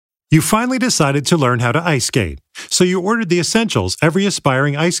You finally decided to learn how to ice skate, so you ordered the essentials every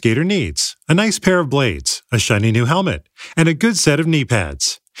aspiring ice skater needs: a nice pair of blades, a shiny new helmet, and a good set of knee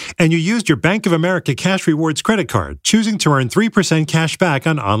pads. And you used your Bank of America Cash Rewards credit card, choosing to earn 3% cash back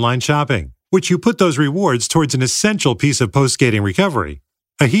on online shopping, which you put those rewards towards an essential piece of post-skating recovery: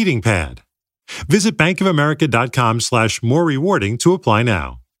 a heating pad. Visit bankofamerica.com/more rewarding to apply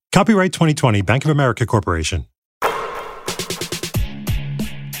now. Copyright 2020 Bank of America Corporation.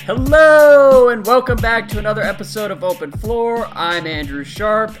 Hello, and welcome back to another episode of Open Floor. I'm Andrew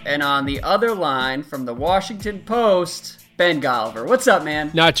Sharp, and on the other line from the Washington Post, Ben Golliver. What's up, man?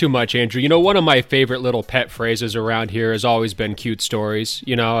 Not too much, Andrew. You know, one of my favorite little pet phrases around here has always been cute stories,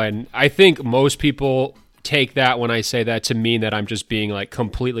 and I think most people take that when I say that to mean that I'm just being like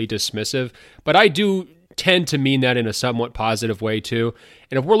completely dismissive, but I do tend to mean that in a somewhat positive way too.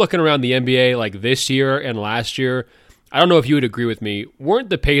 And if we're looking around the NBA like this year and last year, I don't know if you would agree with me, weren't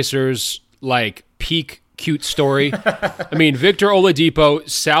the Pacers like peak cute story? I mean, Victor Oladipo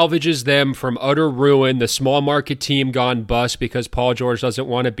salvages them from utter ruin, the small market team gone bust because Paul George doesn't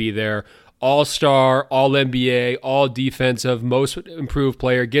want to be there. All-star, all-NBA, all-defensive, most improved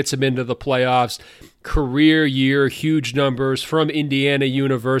player, gets him into the playoffs. Career year, huge numbers from Indiana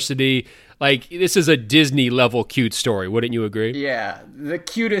University. Like, this is a Disney-level cute story. Wouldn't you agree? Yeah, the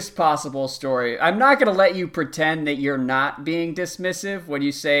cutest possible story. I'm not going to let you pretend that you're not being dismissive when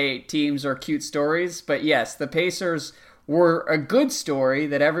you say teams are cute stories. But yes, the Pacers were a good story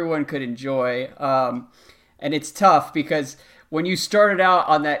that everyone could enjoy. And it's tough because when you started out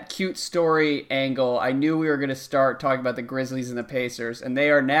on that cute story angle, I knew we were going to start talking about the Grizzlies and the Pacers. And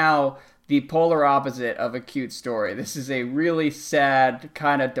they are now the polar opposite of a cute story. This is a really sad,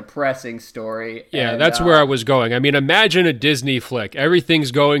 kind of depressing story. Yeah, that's where I was going. I mean, imagine a Disney flick.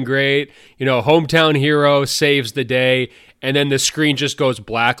 Everything's going great. Hometown hero saves the day, and then the screen just goes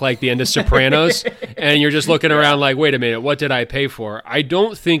black like the end of Sopranos, and you're just looking around like, wait a minute, what did I pay for? I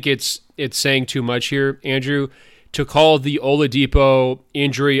don't think it's saying too much here, Andrew, to call the Oladipo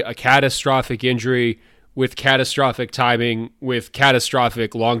injury a catastrophic injury with catastrophic timing, with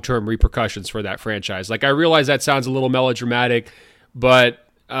catastrophic long-term repercussions for that franchise. Like, I realize that sounds a little melodramatic, but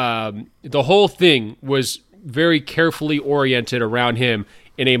the whole thing was very carefully oriented around him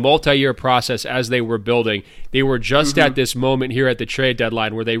in a multi-year process as they were building. They were just at this moment here at the trade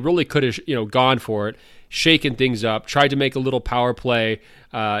deadline where they really could have gone for it, shaken things up, tried to make a little power play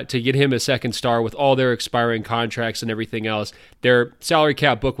to get him a second star with all their expiring contracts and everything else. Their salary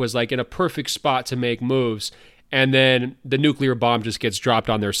cap book was like in a perfect spot to make moves, and then the nuclear bomb just gets dropped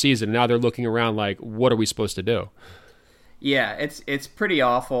on their season. Now they're looking around like, what are we supposed to do? Yeah, it's pretty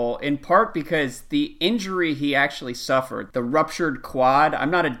awful, in part because the injury he actually suffered, the ruptured quad,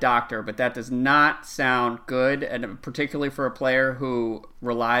 I'm not a doctor, but that does not sound good, and particularly for a player who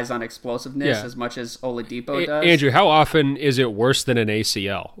relies on explosiveness as much as Oladipo does. Andrew, how often is it worse than an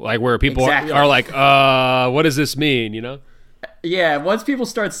ACL? Like, where people are like, what does this mean, Yeah, once people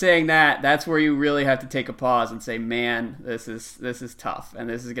start saying that, that's where you really have to take a pause and say, man, this is tough. And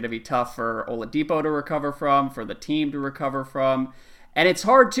this is going to be tough for Oladipo to recover from, for the team to recover from. And it's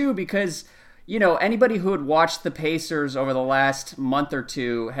hard, too, because, anybody who had watched the Pacers over the last month or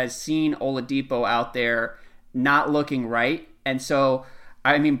two has seen Oladipo out there not looking right. And so,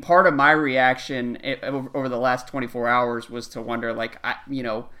 I mean, part of my reaction over the last 24 hours was to wonder,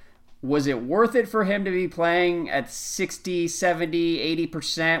 was it worth it for him to be playing at 60, 70,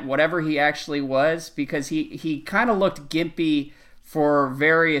 80%, whatever he actually was? Because he kind of looked gimpy for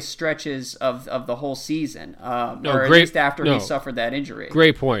various stretches of the whole season, at least after he suffered that injury.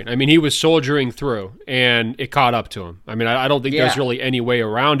 Great point. I mean, he was soldiering through, and it caught up to him. I mean, I don't think there's really any way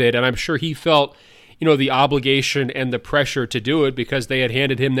around it, and I'm sure he felt the obligation and the pressure to do it because they had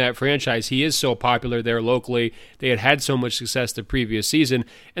handed him that franchise. He is so popular there locally. They had so much success the previous season,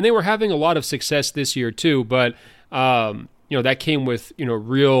 and they were having a lot of success this year too. But that came with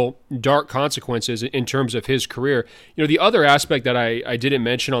real dark consequences in terms of his career. The other aspect that I didn't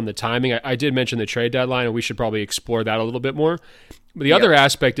mention on the timing, I did mention the trade deadline, and we should probably explore that a little bit more. But the other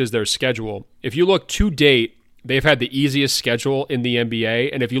aspect is their schedule. If you look to date, they've had the easiest schedule in the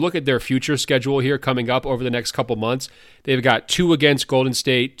NBA, and if you look at their future schedule here coming up over the next couple months, they've got 2 against Golden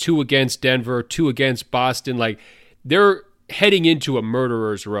State, 2 against Denver, 2 against Boston. Like, they're heading into a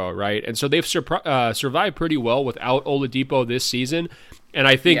murderer's row, right? And so they've survived pretty well without Oladipo this season, and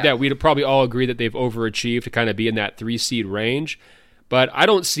I think that we'd probably all agree that they've overachieved to kind of be in that 3-seed range. But I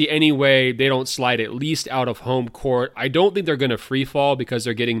don't see any way they don't slide at least out of home court. I don't think they're going to free fall because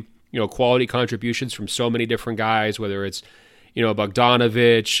they're getting quality contributions from so many different guys, whether it's,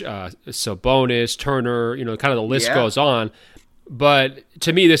 Bogdanovich, Sabonis, Turner, kind of the list goes on. But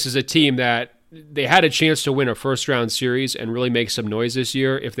to me, this is a team that they had a chance to win a first-round series and really make some noise this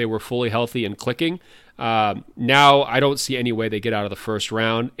year if they were fully healthy and clicking. Now, I don't see any way they get out of the first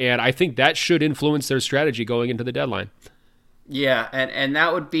round, and I think that should influence their strategy going into the deadline. Yeah, and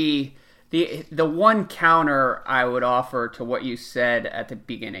that would be the one counter I would offer to what you said at the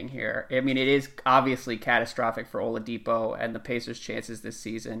beginning here. I mean, it is obviously catastrophic for Oladipo and the Pacers' chances this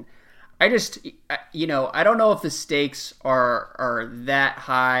season. I just, I don't know if the stakes are that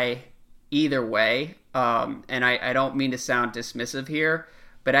high either way. And I don't mean to sound dismissive here,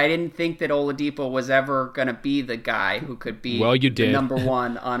 but I didn't think that Oladipo was ever going to be the guy who could be the number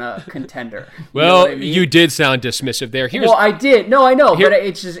one on a contender. You did sound dismissive there. I did. No, I know. But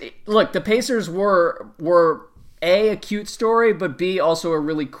it's just, look, the Pacers were A, cute story, but B, also a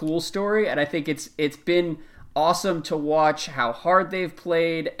really cool story. And I think it's been awesome to watch how hard they've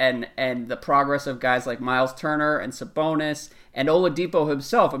played and the progress of guys like Miles Turner and Sabonis and Oladipo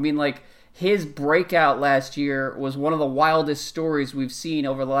himself. I mean, like, his breakout last year was one of the wildest stories we've seen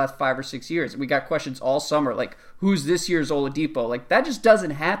over the last 5 or 6 years. We got questions all summer, like, who's this year's Oladipo? Like, that just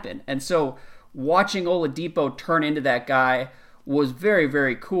doesn't happen. And so watching Oladipo turn into that guy was very,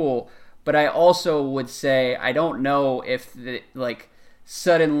 very cool. But I also would say I don't know if,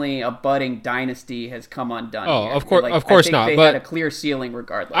 suddenly a budding dynasty has come undone. Of course not. They had a clear ceiling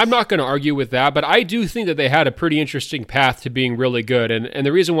regardless. I'm not going to argue with that, but I do think that they had a pretty interesting path to being really good. And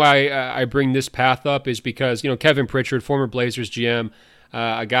the reason why I bring this path up is because, Kevin Pritchard, former Blazers GM,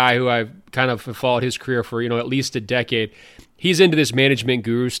 a guy who I've kind of followed his career for, at least a decade. He's into this management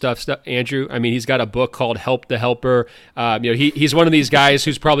guru stuff, Andrew. I mean, he's got a book called Help the Helper. He's one of these guys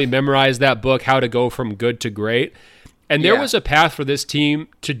who's probably memorized that book, How to Go From Good to Great. And there was a path for this team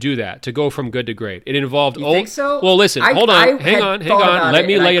to do that, to go from good to great. It involved... You think so? Well, listen, hold on. Hang on. Let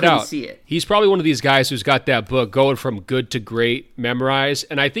me lay it out. He's probably one of these guys who's got that book, Going From Good to Great, memorized.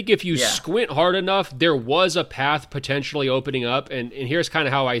 And I think if you squint hard enough, there was a path potentially opening up. And here's kind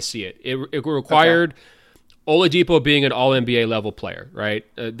of how I see it. It required Oladipo being an all-NBA level player, right?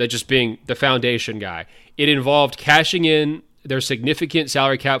 That just being the foundation guy. It involved cashing in their significant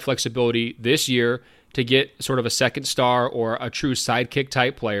salary cap flexibility this year to get sort of a second star or a true sidekick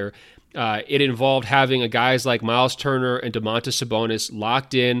type player. It involved having guys like Miles Turner and Domantas Sabonis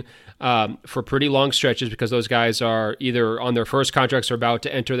locked in for pretty long stretches because those guys are either on their first contracts or about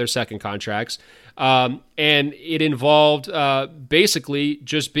to enter their second contracts. And it involved basically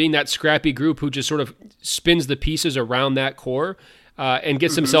just being that scrappy group who just sort of spins the pieces around that core and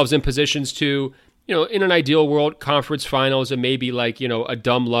gets themselves in positions to, in an ideal world, conference finals and maybe a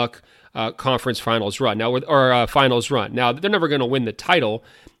dumb luck conference finals run or finals run. Now, they're never going to win the title,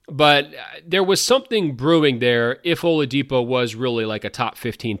 but there was something brewing there if Oladipo was really like a top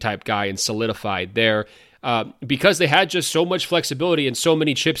 15 type guy and solidified there because they had just so much flexibility and so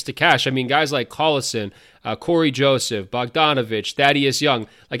many chips to cash. I mean, guys like Collison, Corey Joseph, Bogdanovich, Thaddeus Young,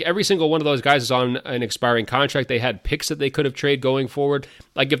 like every single one of those guys is on an expiring contract. They had picks that they could have traded going forward.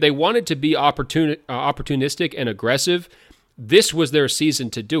 Like if they wanted to be opportunistic and aggressive, this was their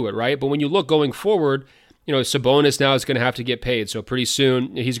season to do it, right? But when you look going forward, Sabonis now is going to have to get paid. So pretty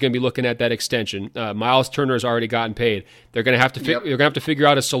soon he's going to be looking at that extension. Miles Turner has already gotten paid. They're going to have to they're going to have to figure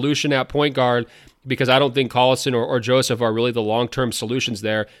out a solution at point guard because I don't think Collison or Joseph are really the long-term solutions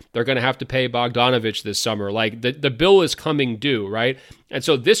there. They're going to have to pay Bogdanovich this summer. Like the bill is coming due, right? And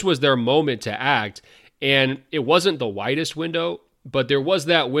so this was their moment to act. And it wasn't the widest window, but there was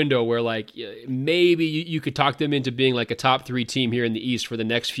that window where maybe you could talk them into being like a top 3 team here in the East for the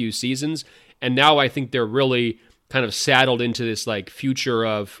next few seasons. And now I think they're really kind of saddled into this future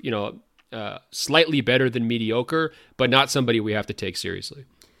of, slightly better than mediocre, but not somebody we have to take seriously.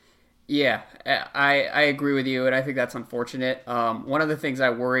 Yeah, I agree with you. And I think that's unfortunate. One of the things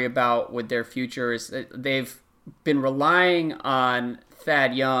I worry about with their future is that they've been relying on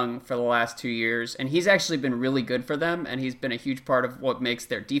Thad Young for the last 2 years, and he's actually been really good for them, and he's been a huge part of what makes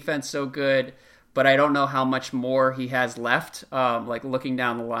their defense so good, but I don't know how much more he has left, looking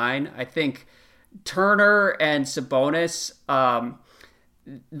down the line. I think Turner and Sabonis,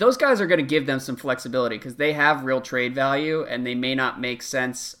 those guys are going to give them some flexibility because they have real trade value, and they may not make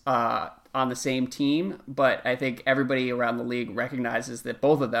sense on the same team, but I think everybody around the league recognizes that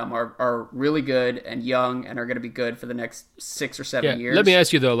both of them are really good and young and are going to be good for the next 6 or 7 years. Let me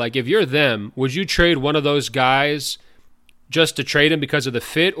ask you though, if you're them, would you trade one of those guys just to trade him because of the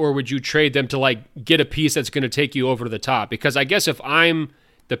fit, or would you trade them to get a piece that's going to take you over to the top? Because I guess if I'm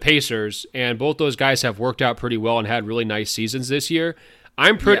the Pacers and both those guys have worked out pretty well and had really nice seasons this year,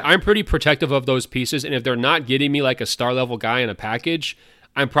 I'm pretty protective of those pieces, and if they're not getting me like a star level guy in a package,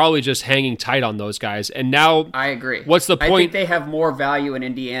 I'm probably just hanging tight on those guys. And now I agree. What's the point? I think they have more value in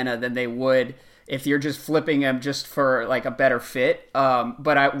Indiana than they would if you're just flipping them just for like a better fit.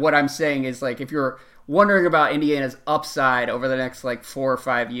 But what I'm saying is, like, if you're wondering about Indiana's upside over the next like 4 or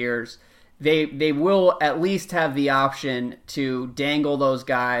 5 years, they will at least have the option to dangle those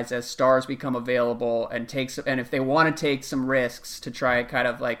guys as stars become available and if they want to take some risks to try and kind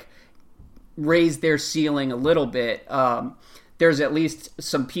of like raise their ceiling a little bit, there's at least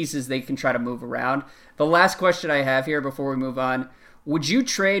some pieces they can try to move around. The last question I have here before we move on, would you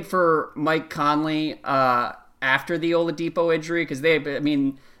trade for Mike Conley after the Oladipo injury? Because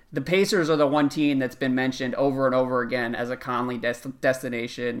the Pacers are the one team that's been mentioned over and over again as a Conley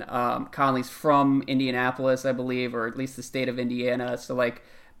destination. Conley's from Indianapolis, I believe, or at least the state of Indiana. So, like,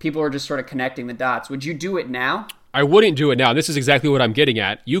 people are just sort of connecting the dots. Would you do it now? I wouldn't do it now. This is exactly what I'm getting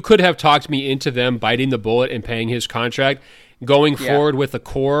at. You could have talked me into them biting the bullet and paying his contract, going forward with a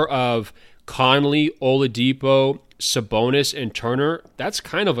core of Conley, Oladipo, Sabonis, and Turner. That's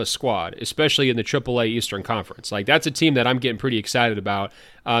kind of a squad, especially in the AAA Eastern Conference. Like, that's a team that I'm getting pretty excited about,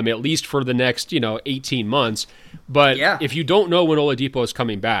 at least for the next 18 months. But if you don't know when Oladipo is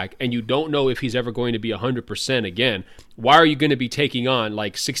coming back, and you don't know if he's ever going to be 100% again, why are you going to be taking on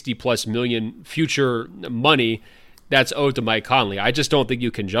like 60+ million future money that's owed to Mike Conley? I just don't think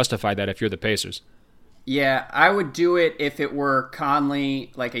you can justify that if you're the Pacers. Yeah, I would do it if it were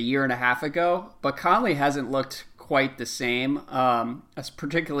Conley like a year and a half ago, but Conley hasn't looked quite the same,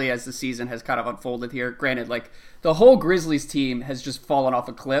 particularly as the season has kind of unfolded here. Granted, like, the whole Grizzlies team has just fallen off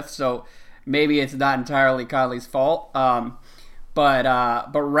a cliff, so maybe it's not entirely Conley's fault.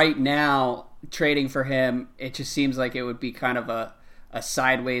 But right now, trading for him, it just seems like it would be kind of a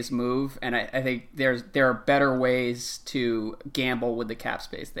sideways move, and I think there are better ways to gamble with the cap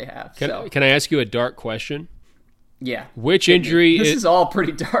space they have. Can I ask you a dark question? Yeah. Which injury? This is all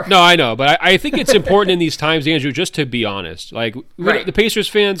pretty dark. No, I know, but I think it's important in these times, Andrew, just to be honest. Like, the Pacers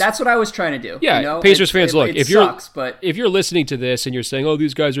fans. That's what I was trying to do. Yeah, Pacers fans, look, if you're listening to this and you're saying, "Oh,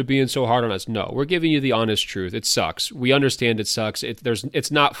 these guys are being so hard on us," no, we're giving you the honest truth. It sucks. We understand it sucks. It's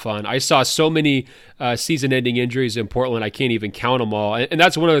not fun. I saw so many season-ending injuries in Portland. I can't even count them all. And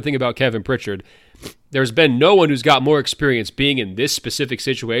that's one other thing about Kevin Pritchard. There's been no one who's got more experience being in this specific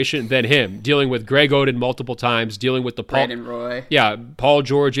situation than him, dealing with Greg Oden multiple times, dealing with the Paul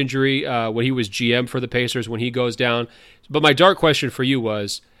George injury when he was GM for the Pacers when he goes down. But my dark question for you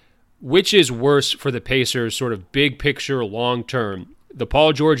was, which is worse for the Pacers sort of big picture long term, the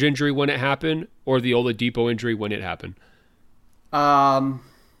Paul George injury when it happened or the Oladipo injury when it happened? That's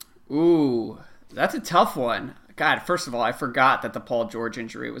a tough one. God, first of all, I forgot that the Paul George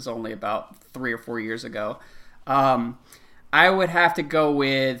injury was only about 3 or 4 years ago. I would have to go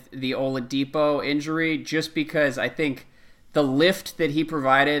with the Oladipo injury just because I think the lift that he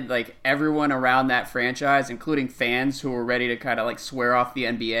provided, like, everyone around that franchise, including fans who were ready to kind of like swear off the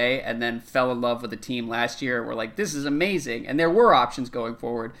NBA and then fell in love with the team last year, were like, this is amazing. And there were options going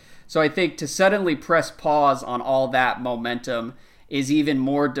forward. So I think to suddenly press pause on all that momentum is even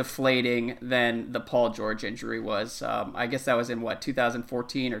more deflating than the Paul George injury was. I guess that was in,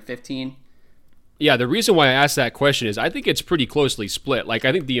 2014 or 15? Yeah, the reason why I asked that question is I think it's pretty closely split. Like,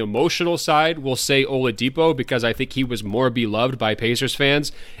 I think the emotional side will say Oladipo because I think he was more beloved by Pacers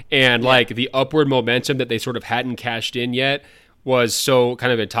fans. And, like, the upward momentum that they sort of hadn't cashed in yet was so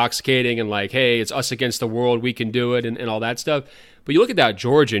kind of intoxicating and like, hey, it's us against the world, we can do it, and all that stuff. But you look at that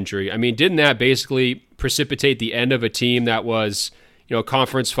George injury, I mean, didn't that basically precipitate the end of a team that was,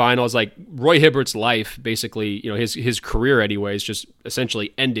 conference finals? Like, Roy Hibbert's life, basically, his career anyways, just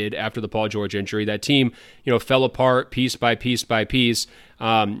essentially ended after the Paul George injury. That team, fell apart piece by piece by piece.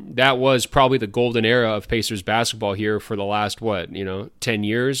 That was probably the golden era of Pacers basketball here for the last, 10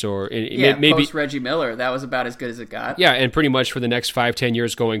 years? Or maybe post Reggie Miller, that was about as good as it got. Yeah, and pretty much for the next 5-10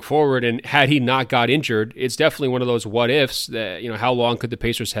 years going forward. And had he not got injured, it's definitely one of those what ifs that, how long could the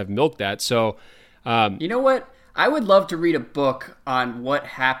Pacers have milked that? So, you know what? I would love to read a book on what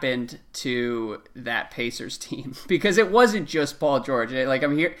happened to that Pacers team because it wasn't just Paul George. Like,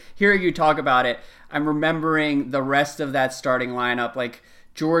 I'm hearing you talk about it. I'm remembering the rest of that starting lineup. Like,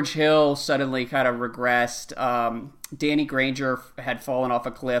 George Hill suddenly kind of regressed. Danny Granger had fallen off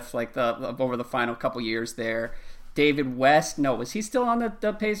a cliff over the final couple years there. David West, was he still on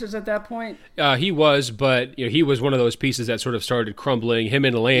the Pacers at that point? He was, but he was one of those pieces that sort of started crumbling. Him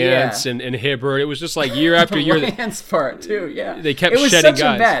and Lance and Hibbert. It was just like year after year. Lance part too, yeah. They kept shedding guys. It was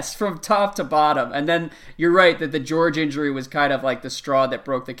such a mess from top to bottom. And then you're right that the George injury was kind of like the straw that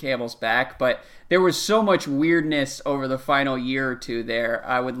broke the camel's back. But there was so much weirdness over the final year or two there.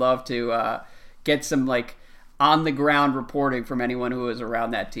 I would love to get some on the ground reporting from anyone who was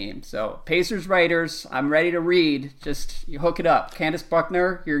around that team. So Pacers writers, I'm ready to read. Just you hook it up. Candace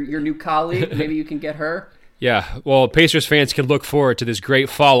Buckner, your new colleague, maybe you can get her. Yeah, well, Pacers fans can look forward to this great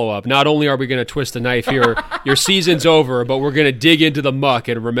follow-up. Not only are we going to twist the knife here, your season's over, but we're going to dig into the muck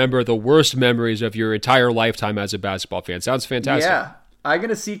and remember the worst memories of your entire lifetime as a basketball fan. Sounds fantastic. Yeah, I'm going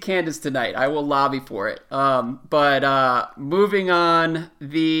to see Candace tonight. I will lobby for it. But moving on,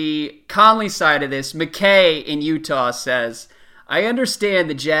 the Conley side of this, McKay in Utah says, I understand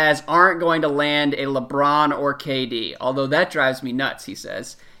the Jazz aren't going to land a LeBron or KD, although that drives me nuts, he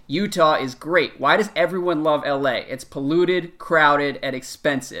says. Utah is great. Why does everyone love LA? It's polluted, crowded, and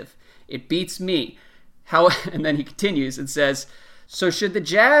expensive. It beats me. And then he continues and says, so should the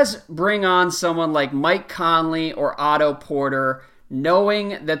Jazz bring on someone like Mike Conley or Otto Porter,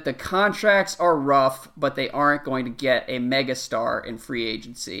 knowing that the contracts are rough, but they aren't going to get a megastar in free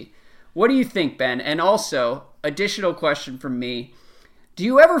agency? What do you think, Ben? And also, additional question from me. Do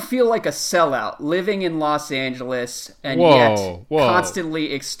you ever feel like a sellout living in Los Angeles and yet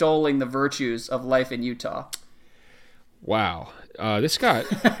constantly extolling the virtues of life in Utah? Wow. This got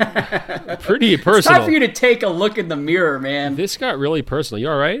pretty personal. It's time for you to take a look in the mirror, man. This got really personal. You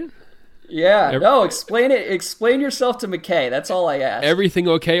all right? Yeah. No, explain it. Explain yourself to McKay. That's all I ask. Everything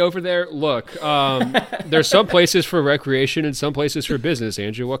okay over there? Look, there's some places for recreation and some places for business,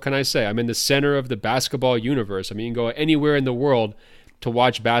 Andrew. What can I say? I'm in the center of the basketball universe. I mean, you can go anywhere in the world to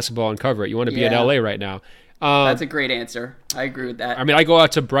watch basketball and cover it. You want to be in LA right now. That's a great answer. I agree with that. I mean, I go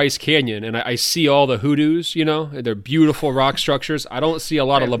out to Bryce Canyon and I see all the hoodoos, they're beautiful rock structures. I don't see a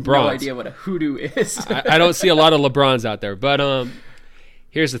lot of LeBrons. I have no idea what a hoodoo is. I don't see a lot of LeBrons out there. But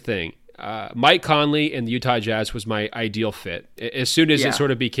here's the thing. Mike Conley and the Utah Jazz was my ideal fit. As soon as it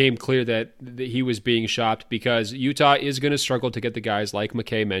sort of became clear that he was being shopped, because Utah is going to struggle to get the guys like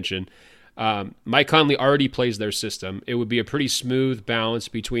McKay mentioned. Mike Conley already plays their system. It would be a pretty smooth balance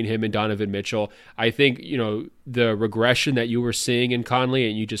between him and Donovan Mitchell. I think, the regression that you were seeing in Conley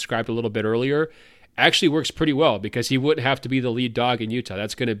and you described a little bit earlier actually works pretty well because he wouldn't have to be the lead dog in Utah.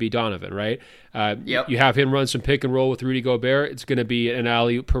 That's going to be Donovan, right? Yep. You have him run some pick and roll with Rudy Gobert. It's going to be an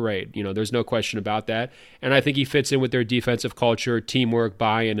alley-oop parade. There's no question about that. And I think he fits in with their defensive culture, teamwork,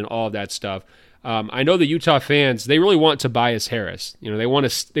 buy-in, and all of that stuff. I know the Utah fans, they really want Tobias Harris. They want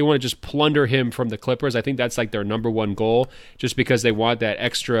to just plunder him from the Clippers. I think that's like their number one goal, just because they want that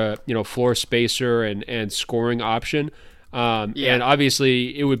extra, floor spacer and scoring option. And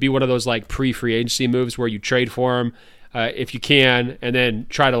obviously it would be one of those like pre-free agency moves where you trade for him if you can, and then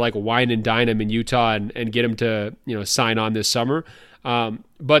try to like wine and dine him in Utah and get him to, sign on this summer.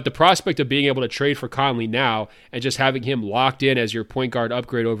 But the prospect of being able to trade for Conley now and just having him locked in as your point guard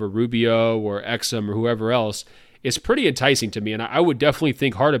upgrade over Rubio or Exum or whoever else is pretty enticing to me. And I would definitely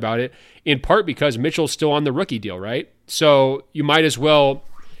think hard about it, in part because Mitchell's still on the rookie deal, right? So you might as well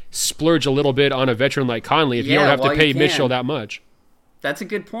splurge a little bit on a veteran like Conley if you don't have to pay Mitchell that much. That's a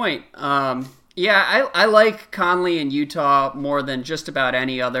good point. I like Conley in Utah more than just about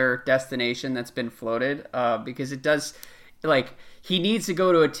any other destination that's been floated because it does, he needs to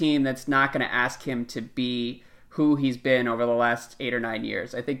go to a team that's not going to ask him to be who he's been over the last 8 or 9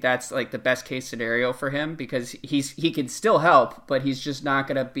 years. I think that's the best case scenario for him because he can still help, but he's just not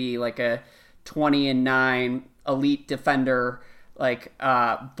going to be like a 20-9 elite defender,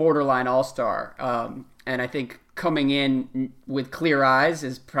 borderline all-star. And I think coming in with clear eyes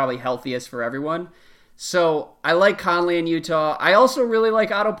is probably healthiest for everyone. So I like Conley in Utah. I also really like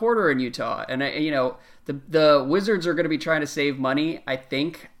Otto Porter in Utah. And, the Wizards are going to be trying to save money, I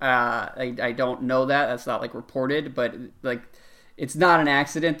think. I don't know that. That's not reported, but it's not an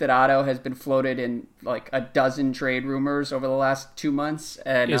accident that Otto has been floated in a dozen trade rumors over the last 2 months.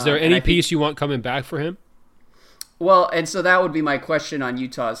 And is there any piece you want coming back for him? Well, and so that would be my question on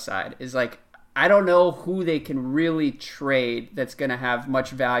Utah's side is I don't know who they can really trade that's going to have much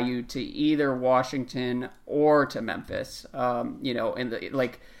value to either Washington or to Memphis.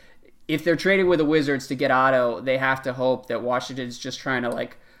 If they're trading with the Wizards to get Otto, they have to hope that Washington's just trying to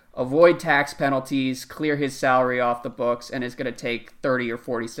avoid tax penalties, clear his salary off the books, and is going to take 30 or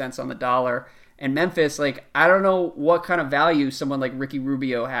 40 cents on the dollar. And Memphis, I don't know what kind of value someone like Ricky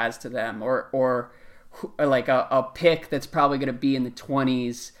Rubio has to them, or a pick that's probably going to be in the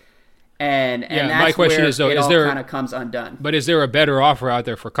 20s. And that's my question is, though, it all kind of comes undone. But is there a better offer out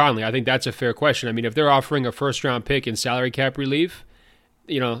there for Conley? I think that's a fair question. I mean, if they're offering a first-round pick in salary cap relief,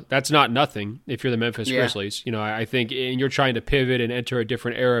 that's not nothing if you're the Memphis Grizzlies. I think and you're trying to pivot and enter a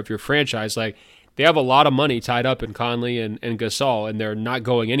different era of your franchise. They have a lot of money tied up in Conley and Gasol, and they're not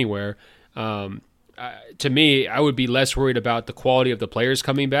going anywhere. to me, I would be less worried about the quality of the players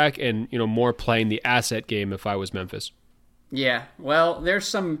coming back and, more playing the asset game if I was Memphis. Yeah, well, there's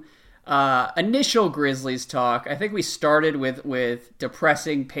some initial Grizzlies talk. I think we started with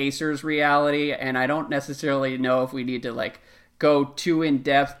depressing Pacers reality, and I don't necessarily know if we need to go too in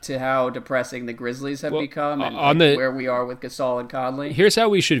depth to how depressing the Grizzlies have become and where we are with Gasol and Conley. Here's how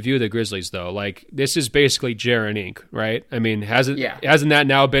we should view the Grizzlies, though. This is basically Jaren Inc., right? I mean, hasn't that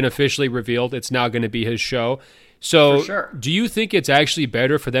now been officially revealed? It's now going to be his show. So sure. Do you think it's actually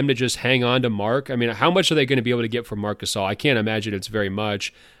better for them to just hang on to Mark? I mean, how much are they going to be able to get from Marc Gasol? I can't imagine it's very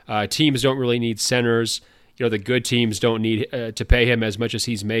much. Teams don't really need centers. The good teams don't need to pay him as much as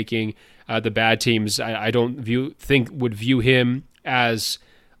he's making. The bad teams, I don't think would view him as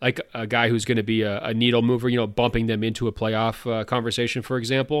like a guy who's going to be a needle mover, bumping them into a playoff conversation, for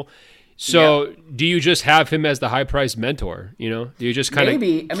example. So do you just have him as the high-priced mentor? Do you just kind of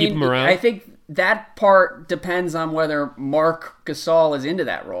keep him around? I think that part depends on whether Marc Gasol is into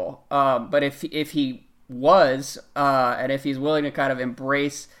that role. But if he was, and if he's willing to kind of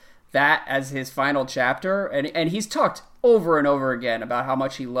embrace that as his final chapter, and he's talked over and over again about how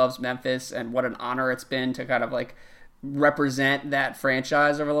much he loves Memphis and what an honor it's been to kind of represent that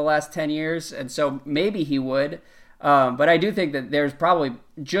franchise over the last 10 years. And so maybe he would. But I do think that there's probably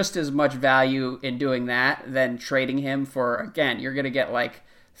just as much value in doing that than trading him for, again, you're going to get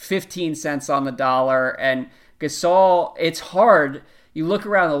 15 cents on the dollar. And Gasol, it's hard. You look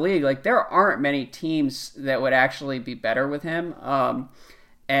around the league, there aren't many teams that would actually be better with him.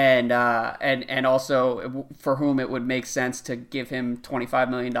 And also for whom it would make sense to give him $25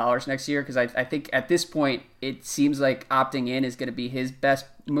 million next year. Because I think at this point, it seems like opting in is going to be his best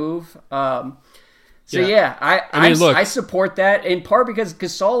move. I support that in part because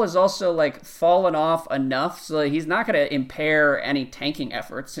Gasol is also fallen off enough, so he's not going to impair any tanking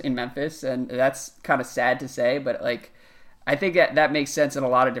efforts in Memphis, and that's kind of sad to say, but I think that makes sense in a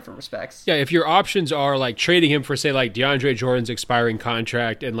lot of different respects. Yeah, if your options are trading him for say DeAndre Jordan's expiring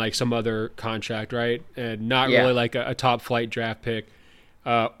contract and some other contract, right, and not really a top flight draft pick.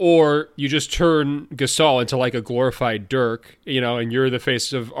 Or you just turn Gasol into a glorified Dirk, and you're the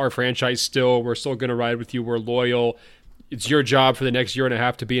face of our franchise still. We're still going to ride with you. We're loyal. It's your job for the next year and a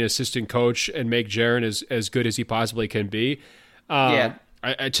half to be an assistant coach and make Jaren as good as he possibly can be.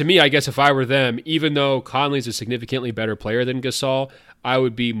 To me, I guess if I were them, even though Conley's a significantly better player than Gasol, I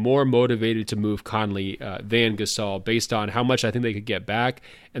would be more motivated to move Conley than Gasol based on how much I think they could get back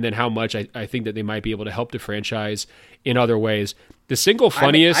and then how much I think that they might be able to help the franchise in other ways. The single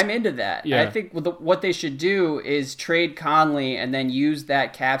funniest... I'm into that. Yeah. I think what they should do is trade Conley and then use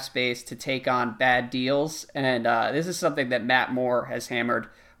that cap space to take on bad deals. And this is something that Matt Moore has hammered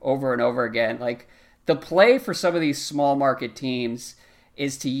over and over again. The play for some of these small market teams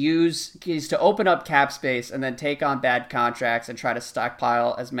is to open up cap space and then take on bad contracts and try to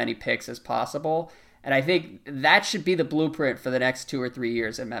stockpile as many picks as possible. And I think that should be the blueprint for the next 2 or 3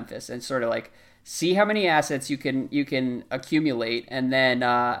 years in Memphis, and sort of see how many assets you can accumulate, and then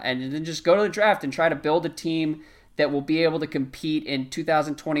just go to the draft and try to build a team that will be able to compete in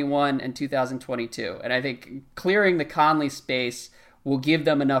 2021 and 2022. And I think clearing the Conley space will give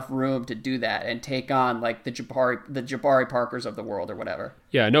them enough room to do that and take on the Jabari Parkers of the world or whatever.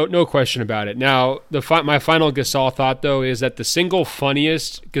 Yeah, no question about it. Now, my final Gasol thought though is that the single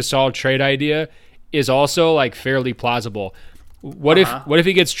funniest Gasol trade idea is also fairly plausible. What if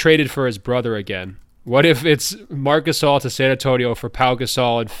he gets traded for his brother again? What if it's Marc Gasol to San Antonio for Pau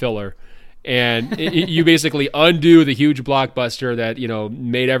Gasol and filler? And you basically undo the huge blockbuster that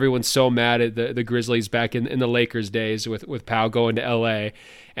made everyone so mad at the Grizzlies back in the Lakers days with Pau going to L.A.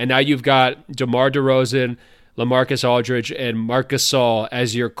 And now you've got DeMar DeRozan, LaMarcus Aldridge, and Marc Gasol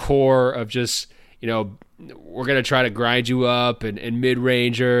as your core of just we're gonna try to grind you up and mid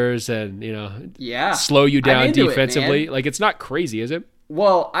rangers and slow you down defensively. It's not crazy, is it?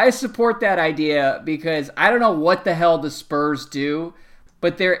 Well, I support that idea because I don't know what the hell the Spurs do,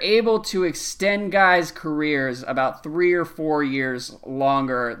 but they're able to extend guys' careers about 3 or 4 years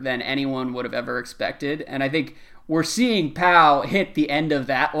longer than anyone would have ever expected. And I think we're seeing Pau hit the end of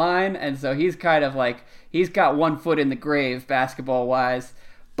that line. And so he's kind of he's got one foot in the grave basketball-wise.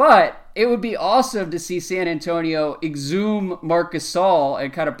 But it would be awesome to see San Antonio exhume Marc Gasol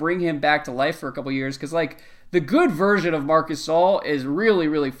and kind of bring him back to life for a couple years. Because, the good version of Marc Gasol is really,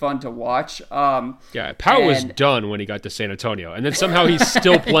 really fun to watch. Pau was done when he got to San Antonio, and then somehow he's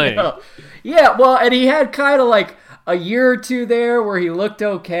still playing. Yeah, well, and he had kind of a year or two there where he looked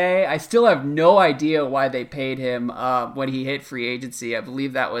okay. I still have no idea why they paid him when he hit free agency. I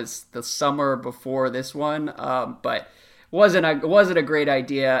believe that was the summer before this one. But wasn't a great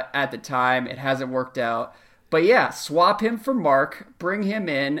idea at the time. It hasn't worked out. But yeah, swap him for Mark, bring him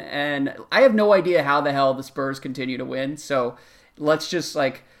in, and I have no idea how the hell the Spurs continue to win. So let's just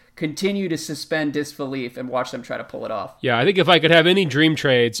continue to suspend disbelief and watch them try to pull it off. Yeah, I think if I could have any dream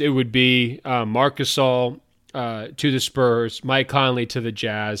trades, it would be Marc Gasol to the Spurs, Mike Conley to the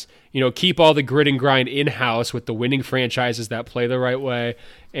Jazz. Keep all the grit and grind in-house with the winning franchises that play the right way,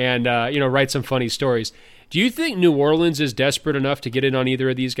 and write some funny stories. Do you think New Orleans is desperate enough to get in on either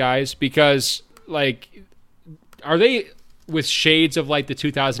of these guys? Because are they with shades of the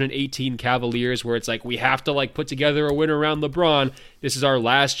 2018 Cavaliers, where it's we have to put together a win around LeBron? This is our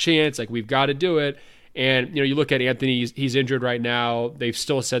last chance. We've got to do it. And you look at Anthony; he's injured right now. They've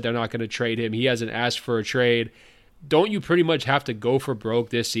still said they're not going to trade him. He hasn't asked for a trade. Don't you pretty much have to go for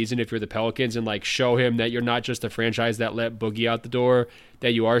broke this season if you're the Pelicans and show him that you're not just a franchise that let Boogie out the door,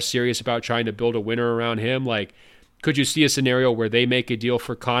 that you are serious about trying to build a winner around him? Could you see a scenario where they make a deal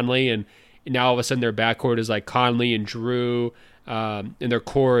for Conley and now all of a sudden their backcourt is Conley and Drew, and their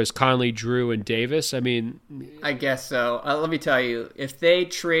core is Conley, Drew, and Davis? I guess so. Let me tell you, if they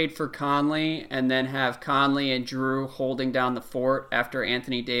trade for Conley and then have Conley and Drew holding down the fort after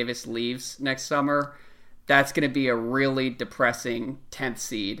Anthony Davis leaves next summer, that's going to be a really depressing 10th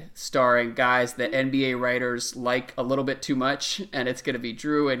seed starring guys that NBA writers like a little bit too much, and it's going to be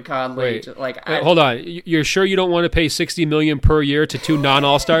Drew and Conley. Wait, hold on. You're sure you don't want to pay $60 million per year to two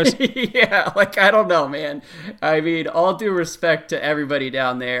non-All-Stars? Yeah, I don't know, man. All due respect to everybody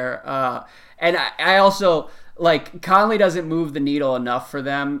down there. And I also, Conley doesn't move the needle enough for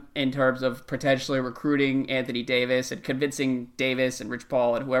them in terms of potentially recruiting Anthony Davis and convincing Davis and Rich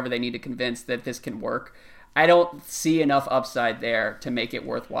Paul and whoever they need to convince that this can work. I don't see enough upside there to make it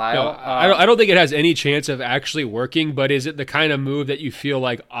worthwhile. No, I don't think it has any chance of actually working, but is it the kind of move that you feel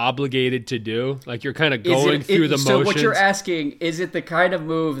obligated to do? You're kind of going through the motions? So what you're asking, is it the kind of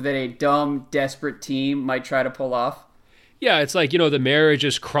move that a dumb, desperate team might try to pull off? Yeah, it's the marriage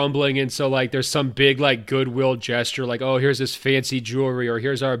is crumbling, and so there's some big goodwill gesture, oh, here's this fancy jewelry, or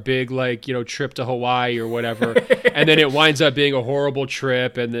here's our big trip to Hawaii or whatever, and then it winds up being a horrible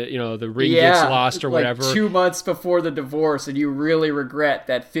trip, and the ring gets lost or whatever. 2 months before the divorce, and you really regret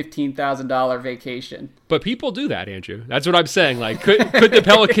that $15,000 vacation. But people do that, Andrew. That's what I'm saying. Could the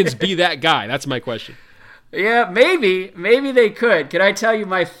Pelicans be that guy? That's my question. Yeah, maybe they could. Can I tell you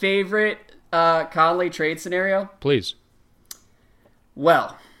my favorite Conley trade scenario? Please.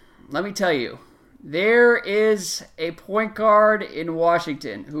 Well, let me tell you, there is a point guard in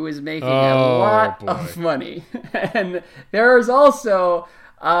Washington who is making a lot of money. And there is also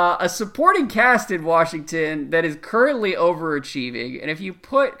a supporting cast in Washington that is currently overachieving. And if you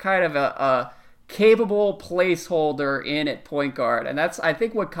put kind of a capable placeholder in at point guard, and that's, I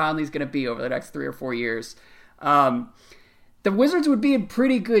think, what Conley's going to be over the next 3 or 4 years, the Wizards would be in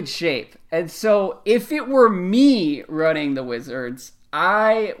pretty good shape. And so if it were me running the Wizards,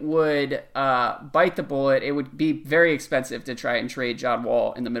 I would bite the bullet. It would be very expensive to try and trade John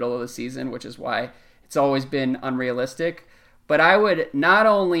Wall in the middle of the season, which is why it's always been unrealistic. But I would not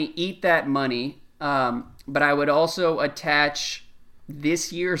only eat that money, but I would also attach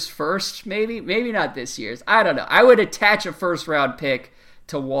this year's first, maybe not this year's. I don't know. I would attach a first-round pick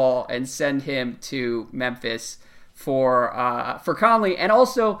to Wall and send him to Memphis for Conley. And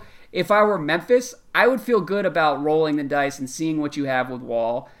also, if I were Memphis, I would feel good about rolling the dice and seeing what you have with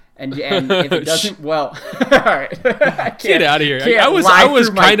Wall. And if it doesn't, well, all right. Get out of here. I was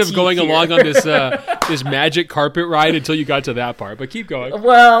kind of going along on this this magic carpet ride until you got to that part, but keep going.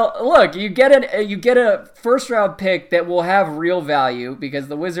 Well, look, you get a first round pick that will have real value because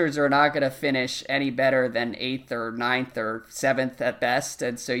the Wizards are not going to finish any better than 8th or 9th or 7th at best,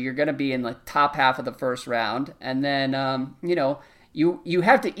 and so you're going to be in the top half of the first round, and then You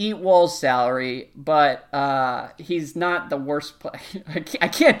have to eat Wall's salary, but he's not the worst player. I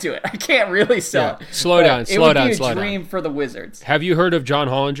can't do it. I can't really sell it. Slow down. It would be a dream for the Wizards. Have you heard of John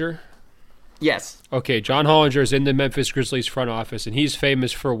Hollinger? Yes. Okay, John Hollinger is in the Memphis Grizzlies front office, and he's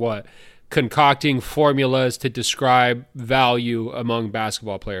famous for what? Concocting formulas to describe value among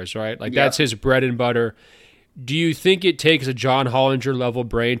basketball players, right? That's his bread and butter. Do you think it takes a John Hollinger level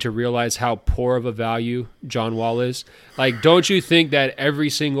brain to realize how poor of a value John Wall is? Don't you think that every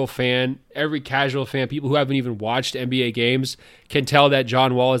single fan, every casual fan, people who haven't even watched NBA games can tell that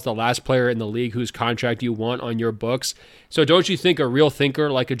John Wall is the last player in the league whose contract you want on your books? So don't you think a real thinker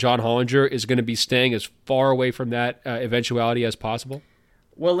like a John Hollinger is going to be staying as far away from that eventuality as possible?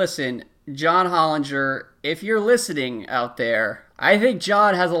 Well, listen, John Hollinger, if you're listening out there, I think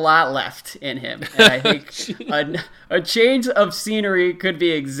John has a lot left in him. And I think a change of scenery could be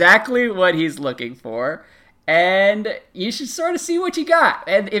exactly what he's looking for. And you should sort of see what you got.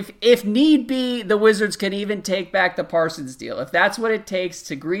 And if need be, the Wizards can even take back the Parsons deal. If that's what it takes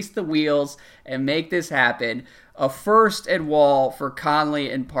to grease the wheels and make this happen, a first and Wall for Conley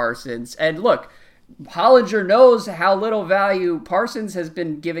and Parsons. And look, Hollinger knows how little value Parsons has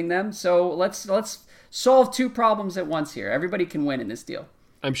been giving them. So let's solve two problems at once here. Everybody can win in this deal.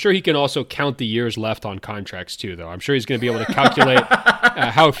 I'm sure he can also count the years left on contracts too, though. I'm sure he's going to be able to calculate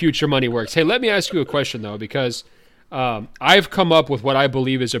how future money works. Hey, let me ask you a question, though, because I've come up with what I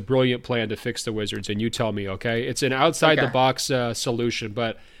believe is a brilliant plan to fix the Wizards, and you tell me, okay? It's an outside-the-box solution,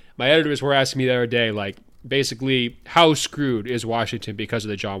 but my editors were asking me the other day, like, basically, how screwed is Washington because of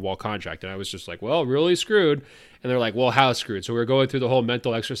the John Wall contract? And I was just like, well, really screwed. And they're like, well, how screwed? So we're going through the whole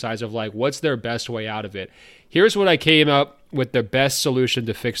mental exercise of like, what's their best way out of it? Here's what I came up with the best solution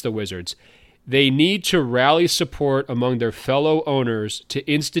to fix the Wizards. They need to rally support among their fellow owners to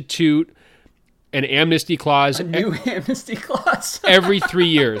institute an amnesty clause. A new amnesty clause? Every 3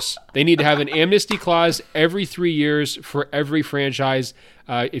 years. They need to have an amnesty clause every 3 years for every franchise.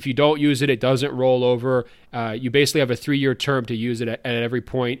 If you don't use it, it doesn't roll over. You basically have a 3-year term to use it at every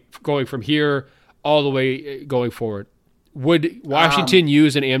point, going from here all the way going forward. Would Washington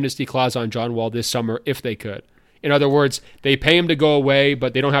use an amnesty clause on John Wall this summer if they could? In other words, they pay him to go away,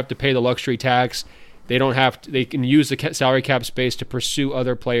 but they don't have to pay the luxury tax. They don't have to, they can use the salary cap space to pursue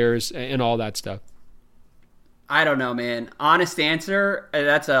other players and all that stuff. I don't know, man. Honest answer,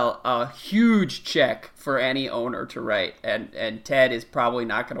 that's a huge check for any owner to write. And Ted is probably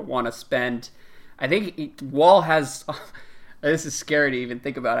not going to want to spend. I think Wall has. This is scary to even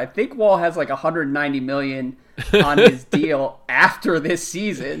think about. I think Wall has like $190 million on his deal after this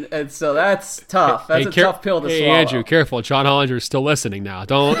season, and so that's tough. That's a tough pill to swallow. Andrew, careful. John Hollinger is still listening now.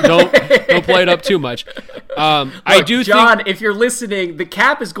 Don't play it up too much. Look, I do, John, think, if you're listening, the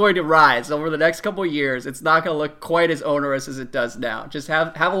cap is going to rise over the next couple of years. It's not going to look quite as onerous as it does now. Just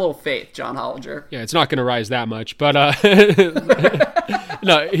have a little faith, John Hollinger. Yeah, it's not going to rise that much, but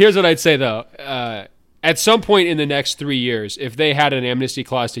no. Here's what I'd say though. At some point in the next 3 years, if they had an amnesty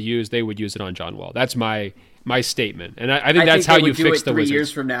clause to use, they would use it on John Wall. That's my statement. And I think that's how you fix the Wizards. 3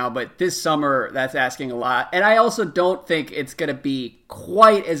 years from now, but this summer, that's asking a lot. And I also don't think it's going to be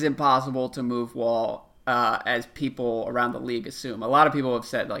quite as impossible to move Wall as people around the league assume. A lot of people have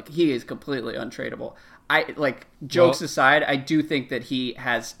said, like, he is completely untradeable. Jokes aside, I do think that he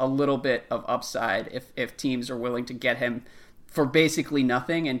has a little bit of upside if teams are willing to get him for basically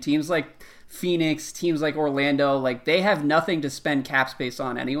nothing. And teams like Phoenix, teams like Orlando, like they have nothing to spend cap space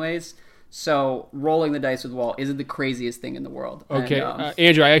on anyways. So rolling the dice with Wall isn't the craziest thing in the world. Okay, and,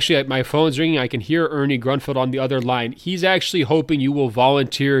 Andrew, my phone's ringing. I can hear Ernie Grunfeld on the other line. He's actually hoping you will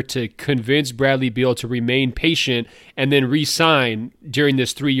volunteer to convince Bradley Beal to remain patient and then re-sign during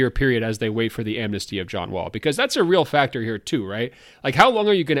this 3-year period as they wait for the amnesty of John Wall. Because that's a real factor here too, right? Like, how long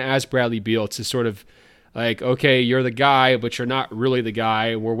are you going to ask Bradley Beal to sort of like, okay, you're the guy, but you're not really the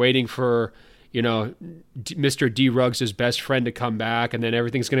guy. We're waiting for, Mr. D. Ruggs' best friend to come back, and then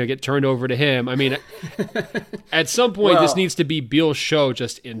everything's going to get turned over to him. I mean, at some point, this needs to be Beal's show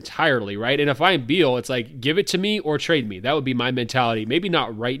just entirely, right? And if I'm Beal, it's like, give it to me or trade me. That would be my mentality. Maybe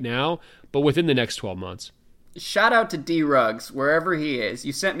not right now, but within the next 12 months. Shout out to D. Ruggs, wherever he is.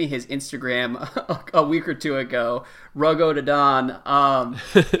 You sent me his Instagram a week or two ago. Ruggo to Don.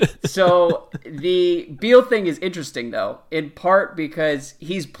 So the Beal thing is interesting, though, in part because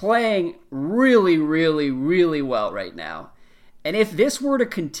he's playing really, really, really well right now. And if this were to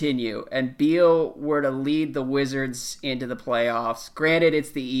continue and Beal were to lead the Wizards into the playoffs, granted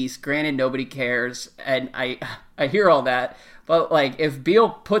it's the East, granted nobody cares, and I hear all that, but like if Beal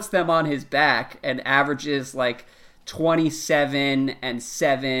puts them on his back and averages like 27 and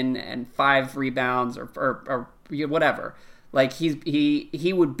 7 and 5 rebounds or whatever, like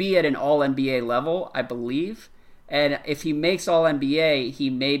he would be at an All-NBA level, I believe. And if he makes All-NBA,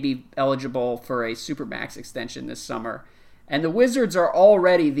 he may be eligible for a Supermax extension this summer. And the Wizards are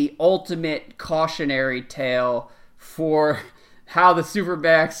already the ultimate cautionary tale for how the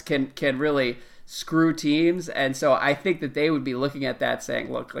Supermax can really screw teams. And so I think that they would be looking at that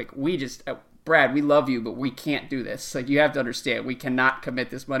saying, look, like Brad, we love you, but we can't do this. Like, you have to understand, we cannot commit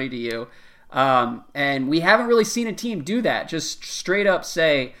this money to you. And we haven't really seen a team do that. Just straight up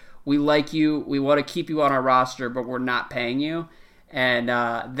say, we like you, we want to keep you on our roster, but we're not paying you. And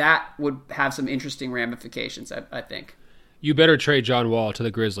that would have some interesting ramifications, I think. You better trade John Wall to the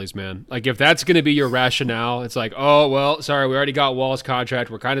Grizzlies, man. Like, if that's going to be your rationale, it's like, oh, well, sorry, we already got Wall's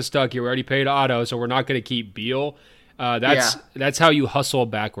contract. We're kind of stuck here. We already paid Otto, so we're not going to keep Beal. That's how you hustle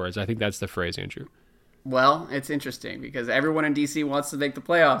backwards. I think that's the phrase, Andrew. Well, it's interesting because everyone in DC wants to make the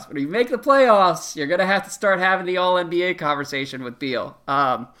playoffs. But if you make the playoffs, you're going to have to start having the All-NBA conversation with Beal.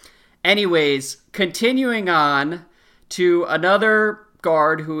 Anyways, continuing on to another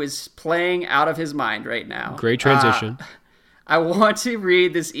guard who is playing out of his mind right now. Great transition. I want to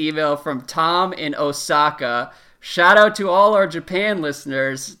read this email from Tom in Osaka. Shout out to all our Japan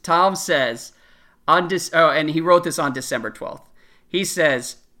listeners. Tom says, and he wrote this on December 12th. He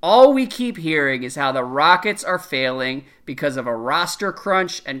says, all we keep hearing is how the Rockets are failing because of a roster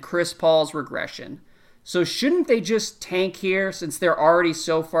crunch and Chris Paul's regression. So shouldn't they just tank here since they're already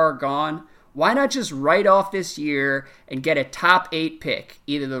so far gone? Why not just write off this year and get a top 8 pick?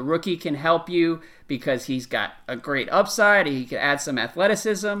 Either the rookie can help you because he's got a great upside and he can add some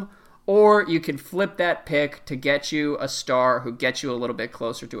athleticism, or you can flip that pick to get you a star who gets you a little bit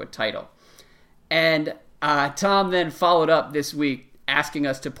closer to a title. And Tom then followed up this week asking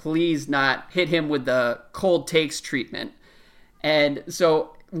us to please not hit him with the cold takes treatment. And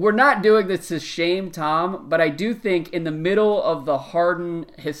so we're not doing this to shame Tom, but I do think in the middle of the Harden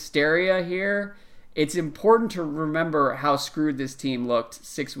hysteria here, it's important to remember how screwed this team looked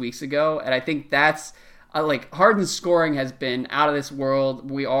 6 weeks ago. And I think that's Harden's scoring has been out of this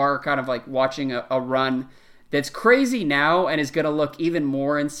world. We are kind of like watching a run that's crazy now and is going to look even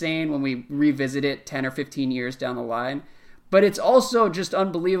more insane when we revisit it 10 or 15 years down the line. But it's also just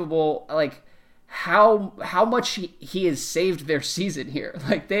unbelievable, like how much he has saved their season here.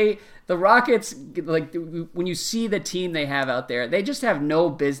 Like the Rockets, like when you see the team they have out there, they just have no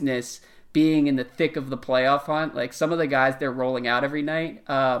business being in the thick of the playoff hunt. Like some of the guys they're rolling out every night.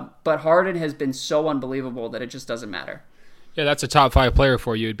 But Harden has been so unbelievable that it just doesn't matter. Yeah, that's a top 5 player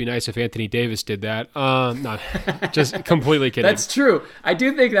for you. It'd be nice if Anthony Davis did that. No, just completely kidding. That's true. I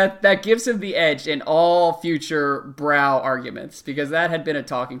do think that gives him the edge in all future Brow arguments because that had been a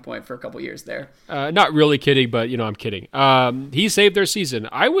talking point for a couple years there. Not really kidding, but I'm kidding. He saved their season.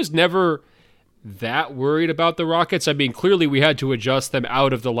 I was never that worried about the Rockets. I mean, clearly we had to adjust them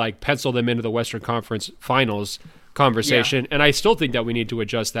out of the pencil them into the Western Conference Finals conversation, and I still think that we need to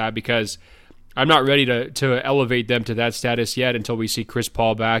adjust that because I'm not ready to elevate them to that status yet until we see Chris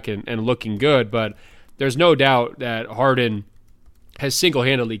Paul back and looking good. But there's no doubt that Harden has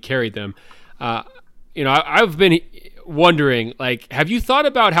single-handedly carried them. I've been wondering, have you thought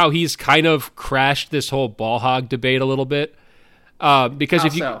about how he's kind of crashed this whole ball hog debate a little bit? Because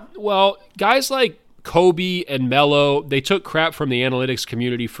guys like Kobe and Melo, they took crap from the analytics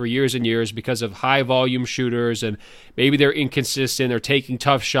community for years and years because of high volume shooters and maybe they're inconsistent, they're taking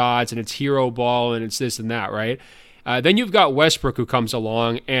tough shots and it's hero ball and it's this and that, right? Then you've got Westbrook who comes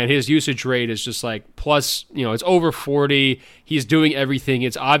along and his usage rate is just plus, it's over 40. He's doing everything.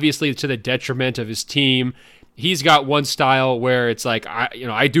 It's obviously to the detriment of his team. He's got one style where it's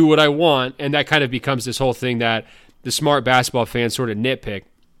I do what I want, and that kind of becomes this whole thing that the smart basketball fans sort of nitpick.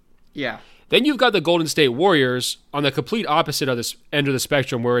 Yeah. Then you've got the Golden State Warriors on the complete opposite of this end of the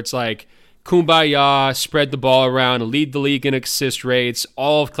spectrum where it's kumbaya, spread the ball around, lead the league in assist rates,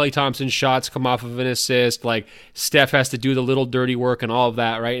 all of Klay Thompson's shots come off of an assist, Steph has to do the little dirty work and all of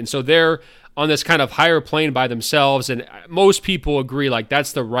that, right? And so they're on this kind of higher plane by themselves, and most people agree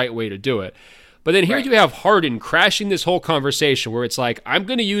that's the right way to do it. But then here you have Harden crashing this whole conversation where it's I'm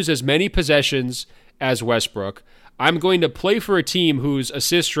going to use as many possessions as Westbrook. I'm going to play for a team whose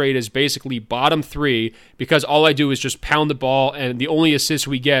assist rate is basically bottom 3 because all I do is just pound the ball, and the only assists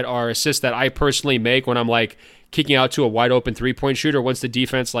we get are assists that I personally make when I'm kicking out to a wide open 3-point shooter once the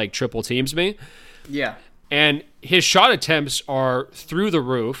defense triple teams me. Yeah. And his shot attempts are through the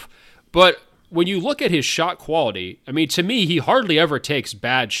roof, but when you look at his shot quality, I mean, to me, he hardly ever takes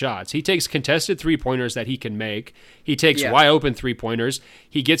bad shots. He takes contested three-pointers that he can make. He takes wide-open three-pointers.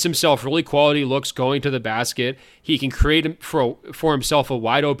 He gets himself really quality looks going to the basket. He can create for himself a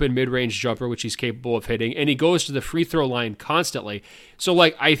wide-open mid-range jumper, which he's capable of hitting, and he goes to the free throw line constantly. So,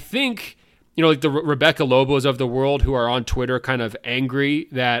 I think, the Rebecca Lobos of the world who are on Twitter kind of angry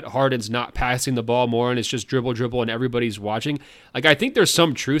that Harden's not passing the ball more and it's just dribble, and everybody's watching. I think there's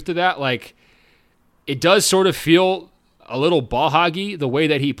some truth to that. It does sort of feel a little ball hoggy the way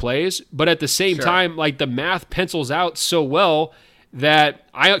that he plays, but at the same time, the math pencils out so well that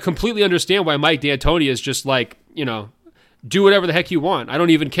I completely understand why Mike D'Antoni is just do whatever the heck you want. I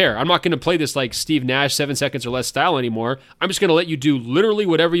don't even care. I'm not going to play this Steve Nash 7 seconds or less style anymore. I'm just going to let you do literally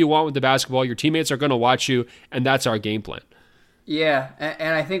whatever you want with the basketball. Your teammates are going to watch you, and that's our game plan. Yeah,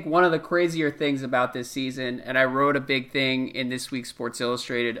 and I think one of the crazier things about this season, and I wrote a big thing in this week's Sports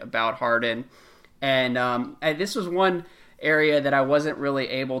Illustrated about Harden, and this was one, area that I wasn't really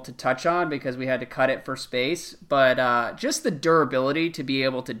able to touch on because we had to cut it for space. But just the durability to be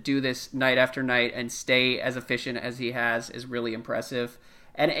able to do this night after night and stay as efficient as he has is really impressive.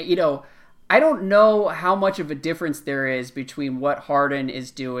 And, I don't know how much of a difference there is between what Harden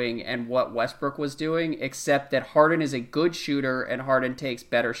is doing and what Westbrook was doing, except that Harden is a good shooter and Harden takes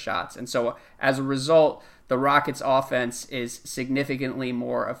better shots. And so as a result, the Rockets' offense is significantly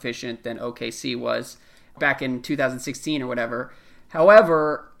more efficient than OKC was back in 2016 or whatever.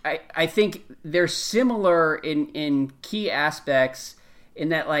 However, I think they're similar in key aspects in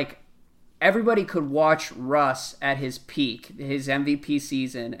that, like, everybody could watch Russ at his peak, his MVP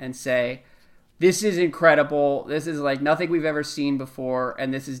season, and say, this is incredible. This is like nothing we've ever seen before,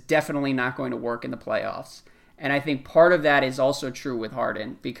 and this is definitely not going to work in the playoffs. And I think part of that is also true with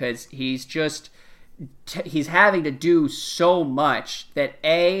Harden because he's having to do so much that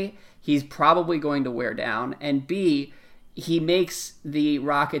A, he's probably going to wear down, and B, he makes the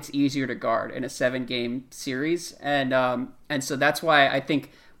Rockets easier to guard in a 7-game series. And so that's why I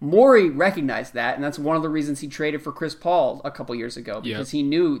think Morey recognized that, and that's one of the reasons he traded for Chris Paul a couple years ago, because he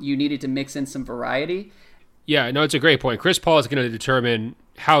knew you needed to mix in some variety. Yeah, no, it's a great point. Chris Paul is going to determine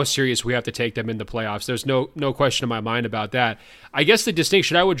how serious we have to take them in the playoffs. There's no question in my mind about that. I guess the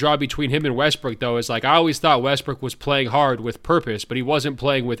distinction I would draw between him and Westbrook, though, is like I always thought Westbrook was playing hard with purpose, but he wasn't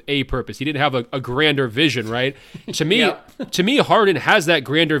playing with a purpose. He didn't have a grander vision, right? To me, Harden has that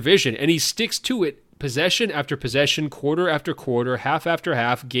grander vision, and he sticks to it possession after possession, quarter after quarter, half after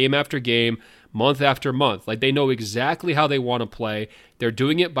half, game after game, month after month. Like, they know exactly how they want to play. They're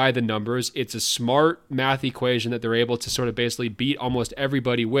doing it by the numbers. It's a smart math equation that they're able to sort of basically beat almost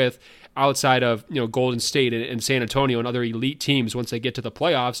everybody with outside of, Golden State and San Antonio and other elite teams once they get to the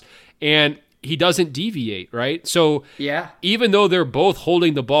playoffs. And he doesn't deviate, right? So even though they're both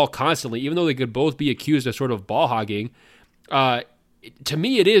holding the ball constantly, even though they could both be accused of sort of ball hogging, to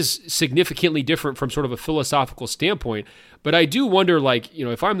me, it is significantly different from sort of a philosophical standpoint. But I do wonder,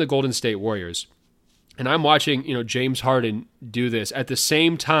 if I'm the Golden State Warriors and I'm watching, James Harden do this at the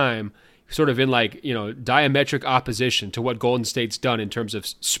same time, sort of in diametric opposition to what Golden State's done in terms of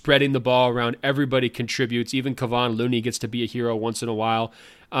spreading the ball around, everybody contributes, even Kevon Looney gets to be a hero once in a while.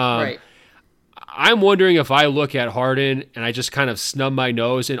 Right. I'm wondering if I look at Harden and I just kind of snub my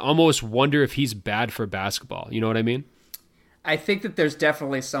nose and almost wonder if he's bad for basketball. You know what I mean? I think that there's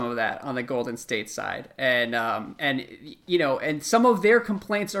definitely some of that on the Golden State side, and some of their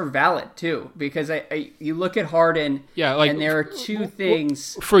complaints are valid too, because you look at Harden, and there are two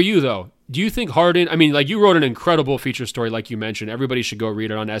things for you though. Do you think Harden? I mean, you wrote an incredible feature story, like you mentioned. Everybody should go read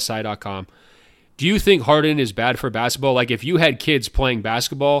it on SI.com. Do you think Harden is bad for basketball? Like, if you had kids playing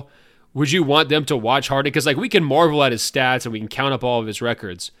basketball, would you want them to watch Harden? Because we can marvel at his stats and we can count up all of his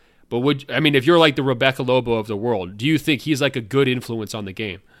records. But if you're like the Rebecca Lobo of the world, do you think he's like a good influence on the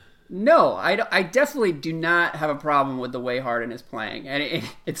game? No, I definitely do not have a problem with the way Harden is playing. And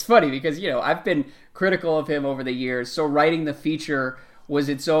it's funny because, I've been critical of him over the years. So writing the feature was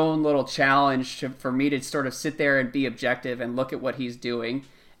its own little challenge for me to sort of sit there and be objective and look at what he's doing.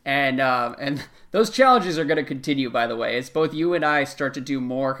 And those challenges are going to continue, by the way, as both you and I start to do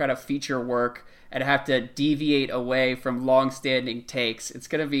more kind of feature work and have to deviate away from long-standing takes. It's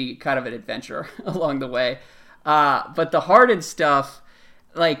going to be kind of an adventure along the way. But the Harden stuff,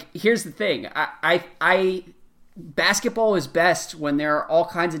 here's the thing. Basketball is best when there are all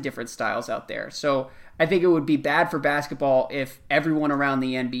kinds of different styles out there. So I think it would be bad for basketball if everyone around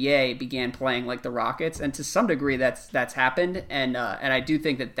the NBA began playing like the Rockets. And to some degree, that's happened. And I do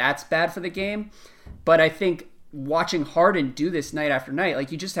think that that's bad for the game. But I think watching Harden do this night after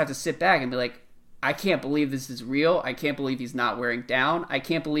night, you just have to sit back and be like, I can't believe this is real. I can't believe he's not wearing down. I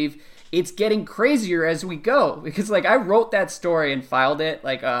can't believe it's getting crazier as we go. Because I wrote that story and filed it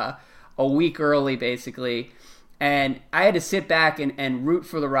a week early, basically. And I had to sit back and root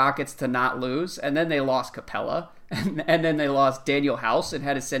for the Rockets to not lose. And then they lost Capella. And then they lost Daniel House and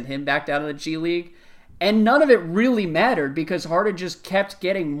had to send him back down to the G League. And none of it really mattered because Harden just kept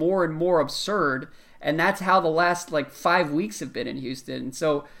getting more and more absurd. And that's how the last 5 weeks have been in Houston.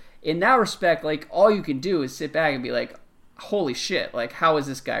 So in that respect, all you can do is sit back and be like, holy shit, how is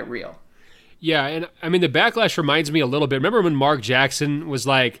this guy real? Yeah, and the backlash reminds me a little bit. Remember when Mark Jackson was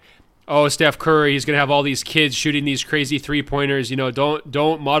like, oh, Steph Curry, he's going to have all these kids shooting these crazy three-pointers,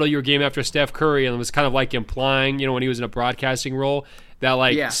 don't model your game after Steph Curry, and it was kind of implying, when he was in a broadcasting role,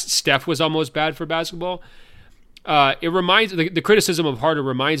 that Steph was almost bad for basketball. It reminds the criticism of Harden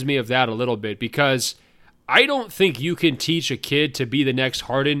reminds me of that a little bit, because I don't think you can teach a kid to be the next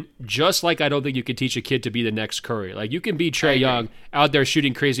Harden, just like I don't think you can teach a kid to be the next Curry. You can be Trae Young out there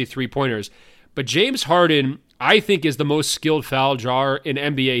shooting crazy three-pointers, but James Harden, I think is the most skilled foul drawer in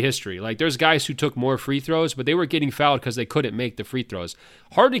NBA history. Like, there's guys who took more free throws, but they were getting fouled because they couldn't make the free throws.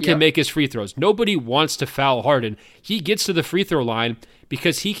 Harden can make his free throws. Nobody wants to foul Harden. He gets to the free throw line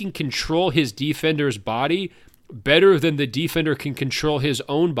because he can control his defender's body better than the defender can control his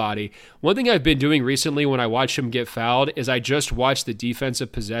own body. One thing I've been doing recently when I watch him get fouled is I just watch the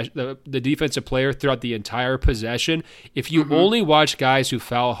defensive defensive player throughout the entire possession. If you only watch guys who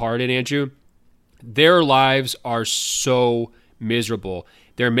foul Harden, Andrew, their lives are so miserable.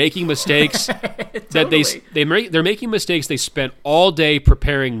 They're making mistakes Totally. they're making mistakes they spent all day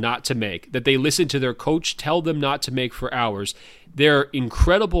preparing not to make, that they listen to their coach tell them not to make for hours. They're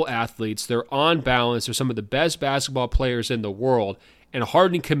incredible athletes. They're on balance. They're some of the best basketball players in the world, and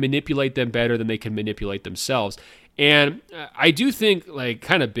Harden can manipulate them better than they can manipulate themselves. And I do think, like,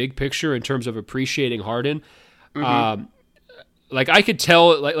 kind of big picture in terms of appreciating Harden, like, I could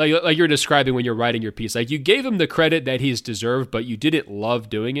tell, like you're describing when you're writing your piece, like, you gave him the credit that he's deserved, but you didn't love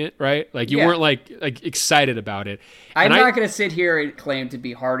doing it, right? Like, you weren't like excited about it. I'm not going to sit here and claim to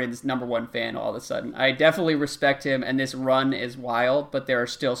be Harden's number one fan all of a sudden. I definitely respect him, and this run is wild, but there are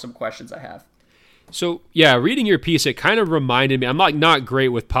still some questions I have. So, yeah, reading your piece, it kind of reminded me, I'm like not great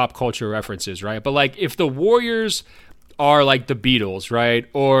with pop culture references, right? But, like, if the Warriors are like the Beatles, right?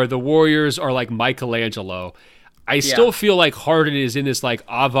 Or the Warriors are like Michelangelo, I still feel like Harden is in this, like,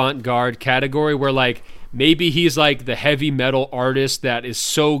 avant-garde category where, like, maybe he's like the heavy metal artist that is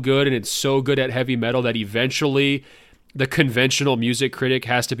so good and it's so good at heavy metal that eventually the conventional music critic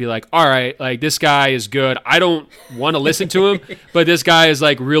has to be like, all right, like, this guy is good. I don't want to listen to him, but this guy is,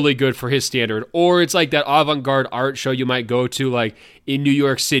 like, really good for his standard. Or it's like that avant-garde art show you might go to, like, in New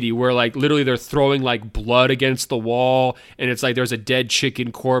York City where, like, literally they're throwing, like, blood against the wall and it's like there's a dead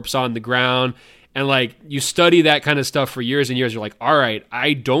chicken corpse on the ground. And, like, you study that kind of stuff for years and years. You're like, all right,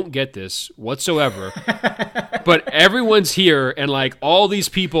 I don't get this whatsoever. But everyone's here, and, like, all these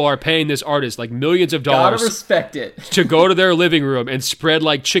people are paying this artist, like, millions of dollars. Gotta respect it. To go to their living room and spread,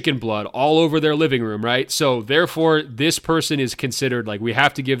 like, chicken blood all over their living room, right? So, therefore, this person is considered, like, we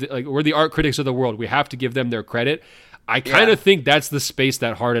have to give, like, we're the art critics of the world. We have to give them their credit. I kind of think that's the space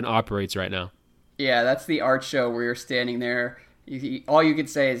that Harden operates right now. Yeah, that's the art show where you're standing there. All you could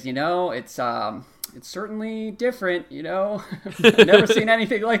say is, it's certainly different, I've never seen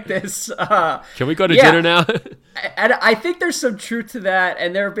anything like this. Can we go to dinner now? And I think there's some truth to that,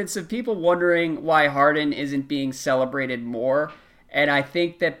 and there have been some people wondering why Harden isn't being celebrated more, and I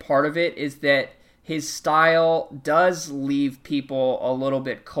think that part of it is that his style does leave people a little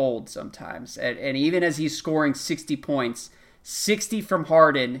bit cold sometimes, and even as he's scoring 60 points, 60 from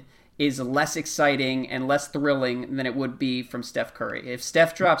Harden is less exciting and less thrilling than it would be from Steph Curry. If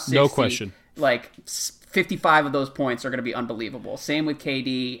Steph drops 60, no question, like 55 of those points are going to be unbelievable. Same with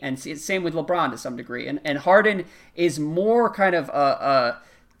KD and same with LeBron to some degree. And Harden is more kind of a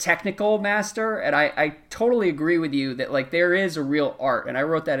technical master. And I totally agree with you that, like, there is a real art. And I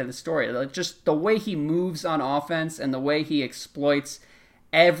wrote that in the story. Like, just the way he moves on offense and the way he exploits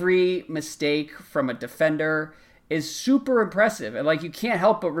every mistake from a defender is super impressive. And, like, you can't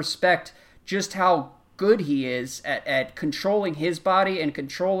help but respect just how good he is at controlling his body and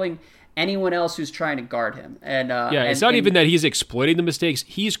controlling anyone else who's trying to guard him. And it's not even that he's exploiting the mistakes,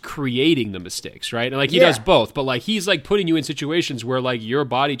 he's creating the mistakes, right? And, like, he does both, but, like, he's, like, putting you in situations where, like, your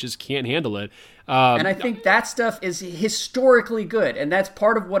body just can't handle it. And I think that stuff is historically good, and that's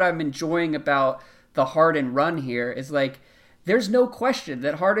part of what I'm enjoying about the Harden run here is, like, there's no question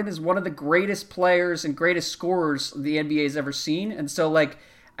that Harden is one of the greatest players and greatest scorers the NBA has ever seen. And so, like,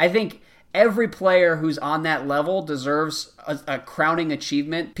 I think every player who's on that level deserves a crowning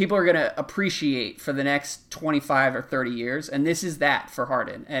achievement people are going to appreciate for the next 25 or 30 years. And this is that for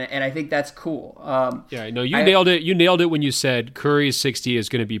Harden. And I think that's cool. Nailed it. You nailed it when you said Curry's 60 is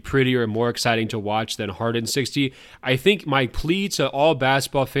going to be prettier and more exciting to watch than Harden's 60. I think my plea to all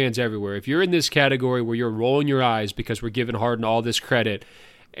basketball fans everywhere, if you're in this category where you're rolling your eyes because we're giving Harden all this credit,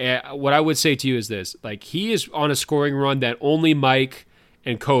 what I would say to you is this. Like, he is on a scoring run that only Mike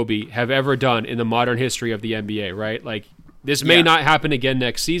and Kobe have ever done in the modern history of the NBA, right? Like, this may not happen again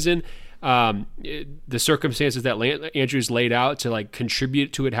next season. The circumstances that Andrew's laid out to, like,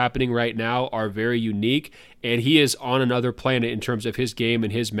 contribute to it happening right now are very unique, and he is on another planet in terms of his game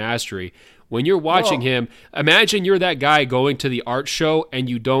and his mastery. When you're watching him, imagine you're that guy going to the art show and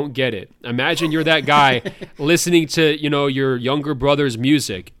you don't get it. Imagine you're that guy listening to, your younger brother's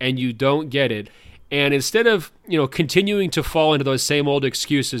music and you don't get it. And instead of, continuing to fall into those same old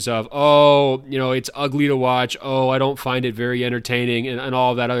excuses of, it's ugly to watch, I don't find it very entertaining, and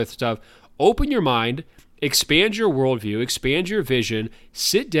all of that other stuff, open your mind expand your worldview, expand your vision,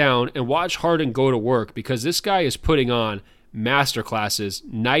 sit down and watch Harden go to work, because this guy is putting on masterclasses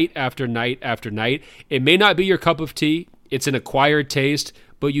night after night after night. It may not be your cup of tea. It's an acquired taste,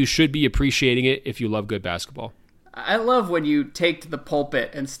 but you should be appreciating it if you love good basketball. I love when you take to the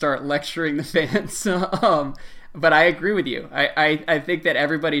pulpit and start lecturing the fans. But I agree with you. I think that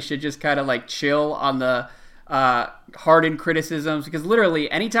everybody should just kind of like chill on the Harden criticisms, because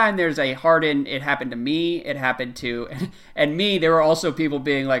literally anytime there's a Harden, it happened to me, it happened to, and me, there were also people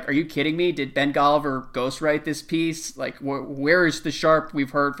being like, are you kidding me? Did Ben Golliver ghostwrite this piece? Like, where is the sharp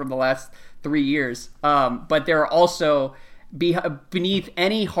we've heard from the last 3 years? But there are also, beneath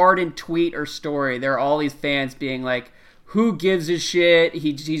any Harden tweet or story, there are all these fans being like, who gives a shit?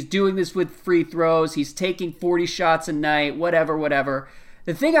 He's doing this with free throws. He's taking 40 shots a night, whatever.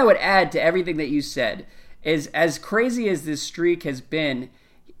 The thing I would add to everything that you said is, as crazy as this streak has been,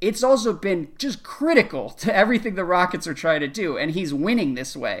 it's also been just critical to everything the Rockets are trying to do, and he's winning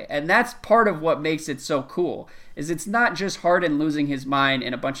this way. And that's part of what makes it so cool, is it's not just Harden losing his mind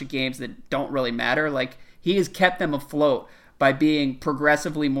in a bunch of games that don't really matter. Like, he has kept them afloat by being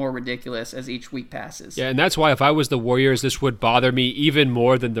progressively more ridiculous as each week passes. Yeah, and that's why if I was the Warriors, this would bother me even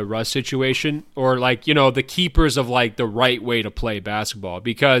more than the Russ situation, or like, the keepers of like the right way to play basketball,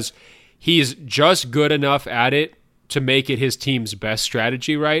 because he's just good enough at it to make it his team's best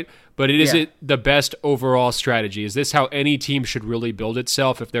strategy, right? But it isn't the best overall strategy. Is this how any team should really build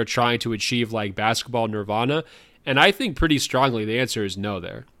itself if they're trying to achieve like basketball nirvana? And I think pretty strongly the answer is no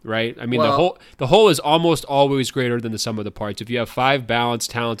there, right? I mean, the whole is almost always greater than the sum of the parts. If you have 5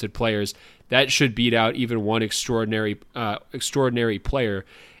 balanced, talented players, that should beat out even one extraordinary player.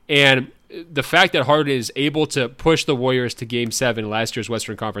 And the fact that Harden is able to push the Warriors to Game 7 last year's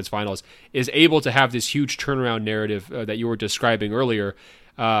Western Conference Finals, is able to have this huge turnaround narrative that you were describing earlier.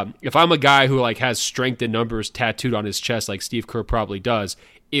 If I'm a guy who like has strength in numbers tattooed on his chest like Steve Kerr probably does,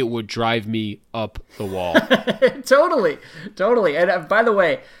 it would drive me up the wall. Totally. And by the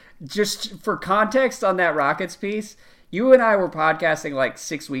way, just for context on that Rockets piece, you and I were podcasting like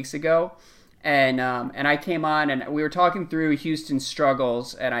 6 weeks ago, and I came on and we were talking through Houston's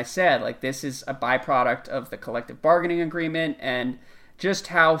struggles, and I said, like, this is a byproduct of the collective bargaining agreement and just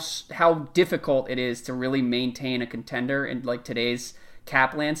how difficult it is to really maintain a contender in like today's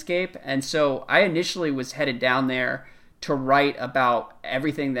cap landscape. And so I initially was headed down there to write about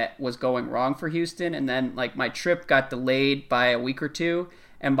everything that was going wrong for Houston, and then like my trip got delayed by a week or two,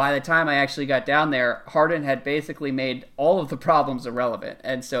 and by the time I actually got down there, Harden had basically made all of the problems irrelevant,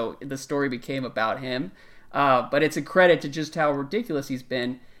 and so the story became about him. But it's a credit to just how ridiculous he's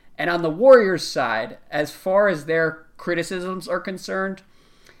been. And on the Warriors side, as far as their criticisms are concerned,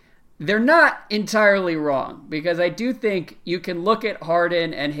 they're not entirely wrong, because I do think you can look at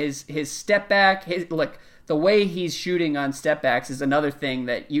Harden and his step back, the way he's shooting on step backs is another thing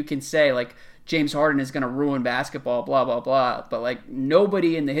that you can say, like, James Harden is going to ruin basketball, blah, blah, blah. But, like,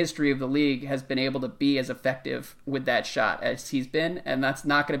 nobody in the history of the league has been able to be as effective with that shot as he's been, and that's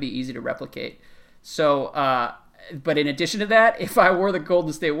not going to be easy to replicate. So, but in addition to that, if I were the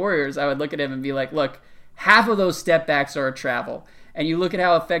Golden State Warriors, I would look at him and be like, look, half of those step backs are a travel. And you look at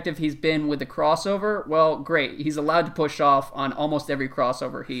how effective he's been with the crossover, well, great. He's allowed to push off on almost every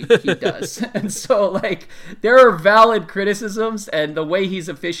crossover he does. And so, like, there are valid criticisms, and the way he's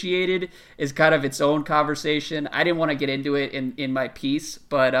officiated is kind of its own conversation. I didn't want to get into it in my piece,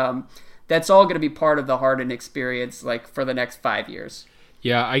 but that's all going to be part of the Harden experience, like, for the next 5 years.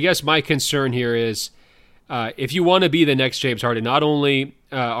 Yeah, I guess my concern here is if you want to be the next James Harden, not only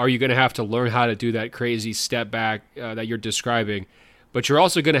are you going to have to learn how to do that crazy step back that you're describing, but you're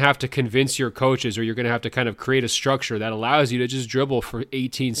also going to have to convince your coaches, or you're going to have to kind of create a structure that allows you to just dribble for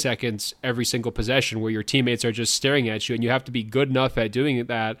 18 seconds every single possession where your teammates are just staring at you, and you have to be good enough at doing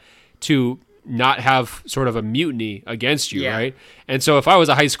that to not have sort of a mutiny against you, right? And so if I was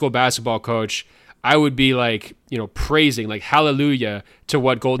a high school basketball coach, I would be like, praising, like, hallelujah to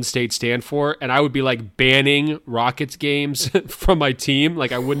what Golden State stand for. And I would be like banning Rockets games from my team.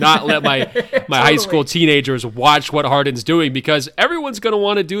 Like, I would not let my high school teenagers watch what Harden's doing, because everyone's going to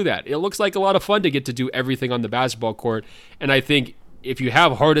want to do that. It looks like a lot of fun to get to do everything on the basketball court. And I think if you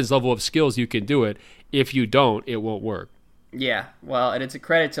have Harden's level of skills, you can do it. If you don't, it won't work. Yeah, well, and it's a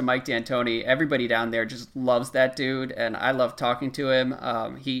credit to Mike D'Antoni. Everybody down there just loves that dude, and I love talking to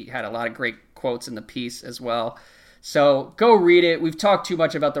him. He had a lot of great quotes in the piece as well. So go read it. We've talked too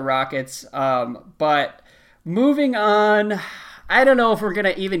much about the Rockets, but moving on, I don't know if we're going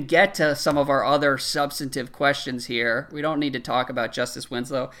to even get to some of our other substantive questions here. We don't need to talk about Justice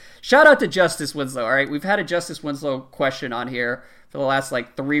Winslow. Shout out to Justice Winslow, all right? We've had a Justice Winslow question on here for the last, 3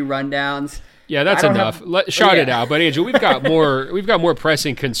 rundowns. Yeah, that's enough. Shout it out. But Andrew, we've got more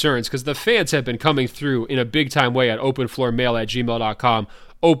pressing concerns because the fans have been coming through in a big time way at openfloormail@gmail.com,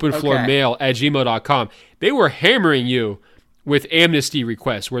 openfloormail@gmail.com. They were hammering you with amnesty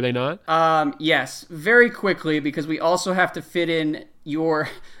requests, were they not? Yes, very quickly, because we also have to fit in your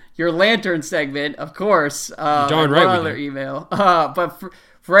Lantern segment, of course. Darn right. Other email. But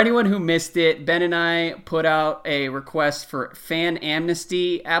for anyone who missed it, Ben and I put out a request for fan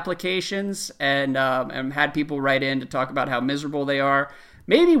amnesty applications and had people write in to talk about how miserable they are.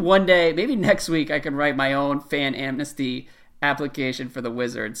 Maybe one day, maybe next week, I can write my own fan amnesty application for the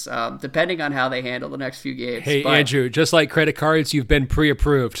Wizards, depending on how they handle the next few games. Hey, Andrew, just like credit cards, you've been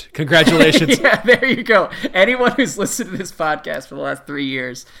pre-approved. Congratulations. Yeah, there you go. Anyone who's listened to this podcast for the last 3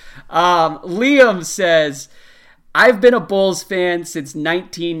 years. Liam says, I've been a Bulls fan since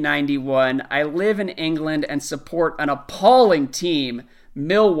 1991. I live in England and support an appalling team,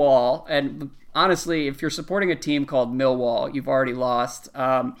 Millwall. And honestly, if you're supporting a team called Millwall, you've already lost.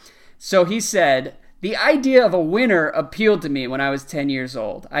 So he said, the idea of a winner appealed to me when I was 10 years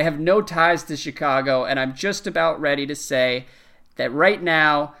old. I have no ties to Chicago, and I'm just about ready to say that right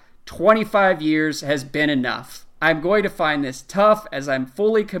now, 25 years has been enough. I'm going to find this tough as I'm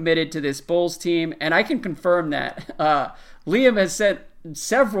fully committed to this Bulls team, and I can confirm that. Liam has sent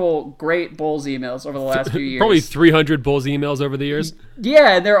several great Bulls emails over the last few years. Probably 300 Bulls emails over the years.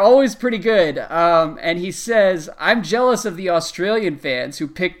 Yeah, they're always pretty good. And he says, I'm jealous of the Australian fans who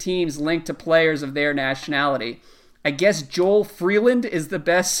pick teams linked to players of their nationality. I guess Joel Freeland is the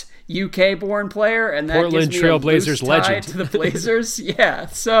best UK-born player, and that Portland gives me Trail a Blazers loose tie legend to the Blazers. Yeah,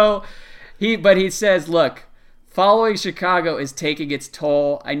 so he says, look, following Chicago is taking its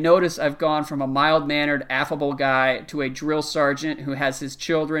toll. I notice I've gone from a mild-mannered, affable guy to a drill sergeant who has his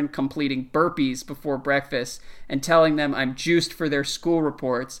children completing burpees before breakfast and telling them I'm juiced for their school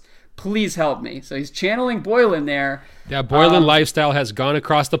reports. Please help me. So he's channeling Boylan there. That Boylan lifestyle has gone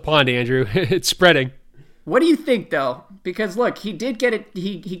across the pond, Andrew. It's spreading. What do you think, though? Because, look, he did get it.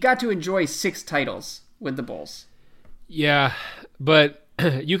 He got to enjoy 6 titles with the Bulls. Yeah, but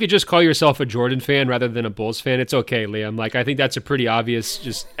you could just call yourself a Jordan fan rather than a Bulls fan. It's okay, Liam. Like, I think that's a pretty obvious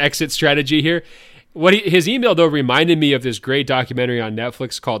just exit strategy here. His email, though, reminded me of this great documentary on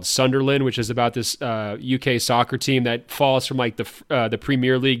Netflix called Sunderland, which is about this UK soccer team that falls from like the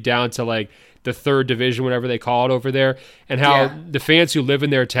Premier League down to like the 3rd division, whatever they call it over there, and how the fans who live in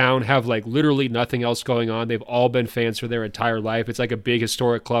their town have like literally nothing else going on. They've all been fans for their entire life. It's like a big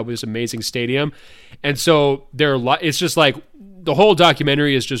historic club with this amazing stadium. And so it's just like the whole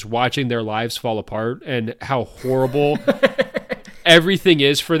documentary is just watching their lives fall apart and how horrible everything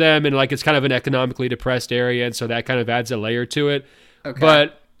is for them. And like, it's kind of an economically depressed area. And so that kind of adds a layer to it. Okay.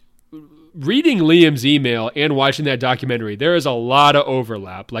 But reading Liam's email and watching that documentary, there is a lot of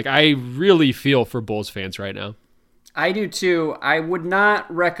overlap. Like, I really feel for Bulls fans right now. I do too. I would not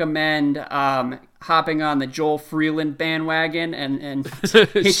recommend hopping on the Joel Freeland bandwagon and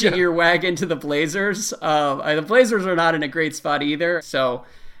hitching your wagon to the Blazers. The Blazers are not in a great spot either. So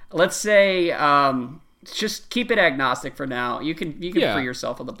let's say just keep it agnostic for now. You can free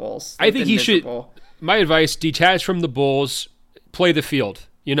yourself of the Bulls. I think he should. My advice: detach from the Bulls, play the field.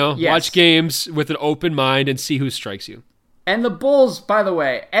 Watch games with an open mind and see who strikes you. And the Bulls, by the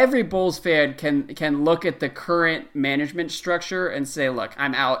way, every Bulls fan can look at the current management structure and say, look,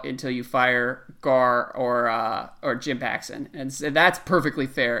 I'm out until you fire Gar or Jim Paxson. And so that's perfectly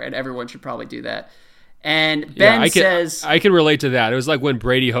fair, and everyone should probably do that. And Ben says... I can relate to that. It was like when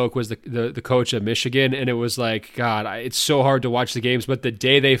Brady Hoke was the coach of Michigan, and it was like, God, it's so hard to watch the games. But the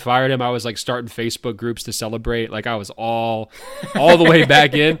day they fired him, I was like starting Facebook groups to celebrate. Like I was all the way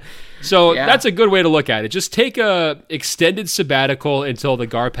back in. So that's a good way to look at it. Just take a extended sabbatical until the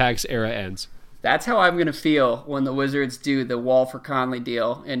Garpax era ends. That's how I'm going to feel when the Wizards do the Wall for Conley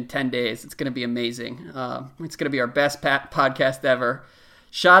deal in 10 days. It's going to be amazing. It's going to be our best podcast ever.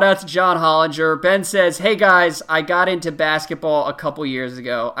 Shout out to John Hollinger. Ben says, hey guys, I got into basketball a couple years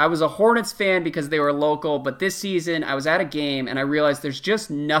ago. I was a Hornets fan because they were local, but this season I was at a game and I realized there's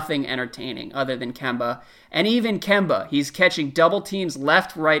just nothing entertaining other than Kemba. And even Kemba, he's catching double teams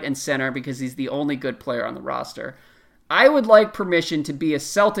left, right, and center because he's the only good player on the roster. I would like permission to be a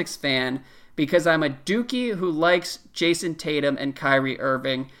Celtics fan because I'm a Dookie who likes Jason Tatum and Kyrie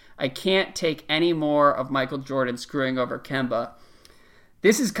Irving. I can't take any more of Michael Jordan screwing over Kemba.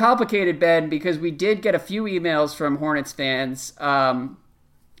 This is complicated, Ben, because we did get a few emails from Hornets fans.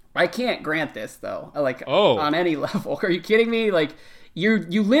 I can't grant this, though, on any level. Are you kidding me? Like,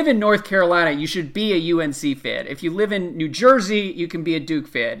 you live in North Carolina, you should be a UNC fan. If you live in New Jersey, you can be a Duke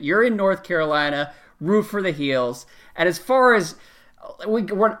fan. You're in North Carolina, root for the Heels. And as far as we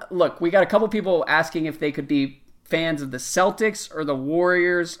got a couple people asking if they could be fans of the Celtics or the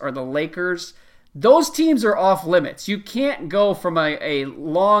Warriors or the Lakers. Those teams are off limits. You can't go from a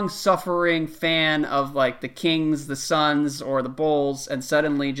long-suffering fan of like the Kings, the Suns, or the Bulls and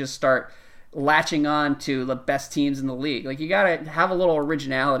suddenly just start latching on to the best teams in the league. Like, you got to have a little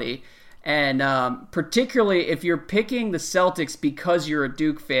originality. And particularly if you're picking the Celtics because you're a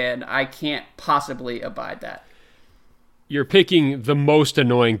Duke fan, I can't possibly abide that. You're picking the most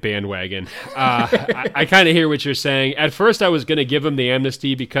annoying bandwagon. I kind of hear what you're saying. At first, I was going to give him the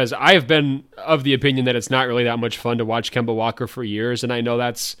amnesty because I've been of the opinion that it's not really that much fun to watch Kemba Walker for years, and I know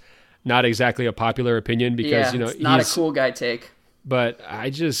that's not exactly a popular opinion because it's not a cool guy take. But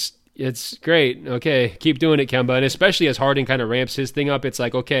it's great. Okay, keep doing it, Kemba, and especially as Harden kind of ramps his thing up, it's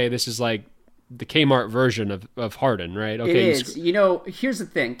like, okay, this is like the Kmart version of Harden, right? Okay, it is. Here's the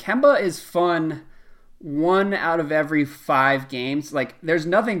thing: Kemba is fun 1 out of every 5 games. Like, there's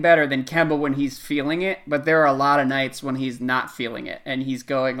nothing better than Kemba when he's feeling it, but there are a lot of nights when he's not feeling it and he's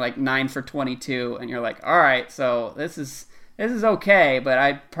going like 9 for 22 and you're like, all right, so this is okay, but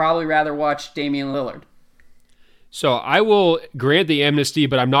I'd probably rather watch Damian Lillard. So I will grant the amnesty,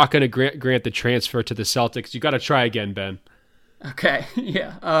 but I'm not going to grant the transfer to the Celtics. You got to try again, Ben. Okay,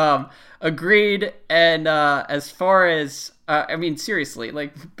 yeah. Agreed. And as far as, seriously,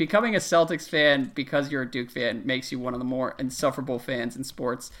 like, becoming a Celtics fan because you're a Duke fan makes you one of the more insufferable fans in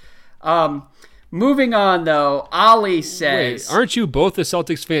sports. Moving on, though, Ollie says... Wait, aren't you both a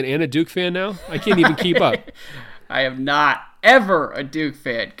Celtics fan and a Duke fan now? I can't even keep up. I am not ever a Duke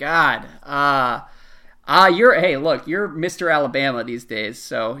fan. God. You're Mr. Alabama these days,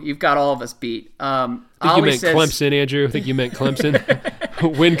 so you've got all of us beat. I think you meant Clemson, Andrew. I think you meant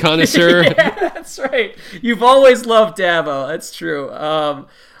Clemson. Win connoisseur. Yeah, that's right. You've always loved Dabo. That's true.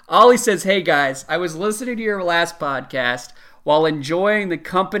 Ollie says, hey guys, I was listening to your last podcast while enjoying the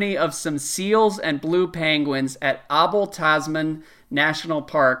company of some seals and blue penguins at Abel Tasman National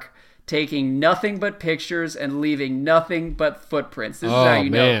Park, taking nothing but pictures and leaving nothing but footprints. This is how you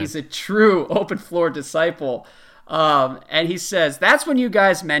know he's a true open floor disciple. And he says, that's when you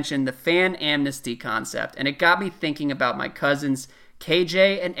guys mentioned the fan amnesty concept, and it got me thinking about my cousins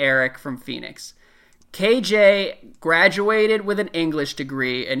KJ and Eric from Phoenix. KJ graduated with an English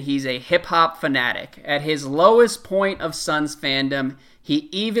degree, and he's a hip-hop fanatic. At his lowest point of Suns fandom, he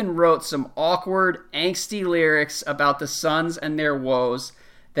even wrote some awkward, angsty lyrics about the Suns and their woes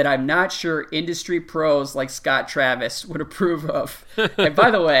that I'm not sure industry pros like Scott Travis would approve of. And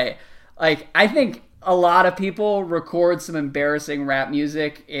by the way, like, I think a lot of people record some embarrassing rap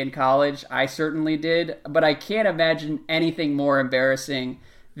music in college. I certainly did, but I can't imagine anything more embarrassing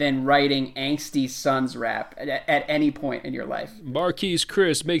than writing angsty Suns rap at any point in your life. Marquise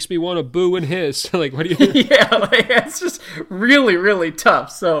Chris makes me want to boo and hiss. Like, what do you... Yeah, like, it's just really, really tough.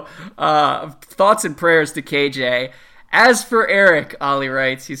 So, thoughts and prayers to KJ. As for Eric, Ollie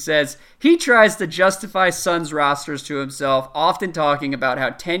writes, he says, he tries to justify Suns rosters to himself, often talking about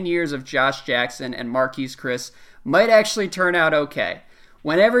how 10 years of Josh Jackson and Marquise Chris might actually turn out okay.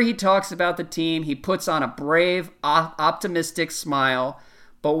 Whenever he talks about the team, he puts on a brave, optimistic smile,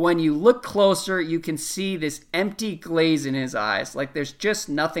 but when you look closer, you can see this empty glaze in his eyes, like there's just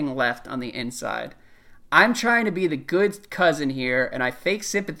nothing left on the inside. I'm trying to be the good cousin here, and I fake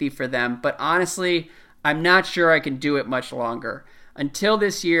sympathy for them, but honestly, I'm not sure I can do it much longer. Until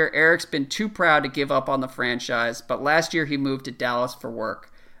this year, Eric's been too proud to give up on the franchise, but last year he moved to Dallas for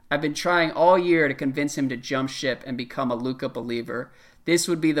work. I've been trying all year to convince him to jump ship and become a Luka believer. This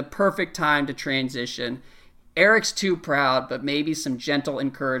would be the perfect time to transition. Eric's too proud, but maybe some gentle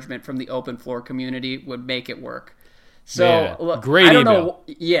encouragement from the open floor community would make it work. So, look, great I don't email. know.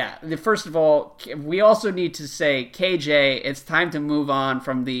 Yeah, first of all, we also need to say, KJ, it's time to move on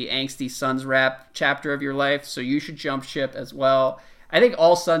from the angsty Suns rap chapter of your life, so you should jump ship as well. I think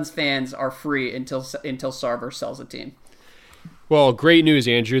all Suns fans are free until Sarver sells a team. Well, great news,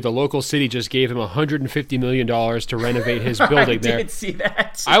 Andrew. The local city just gave him $150 million to renovate his building there. I did see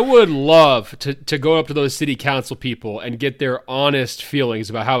that. I would love to go up to those city council people and get their honest feelings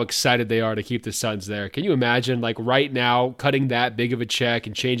about how excited they are to keep the Suns there. Can you imagine, like, right now, cutting that big of a check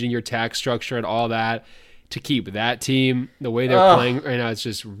and changing your tax structure and all that to keep that team the way they're playing right now? It's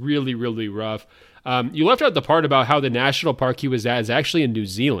just really, really rough. You left out the part about how the national park he was at is actually in New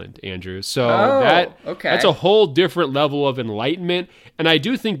Zealand, Andrew. So that's a whole different level of enlightenment. And I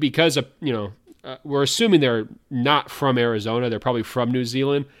do think because of, we're assuming they're not from Arizona, they're probably from New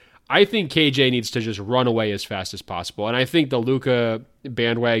Zealand. I think KJ needs to just run away as fast as possible. And I think the Luka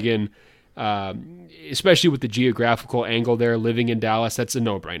bandwagon, especially with the geographical angle there, living in Dallas, that's a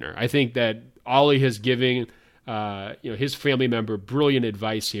no-brainer. I think that Ollie has given his family member. Brilliant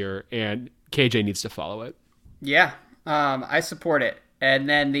advice here, and KJ needs to follow it. Yeah, I support it. And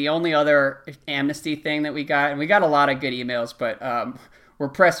then the only other amnesty thing that we got, and we got a lot of good emails, but we're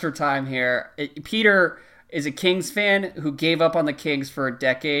pressed for time here. Peter is a Kings fan who gave up on the Kings for a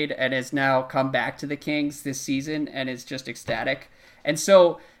decade and has now come back to the Kings this season and is just ecstatic. And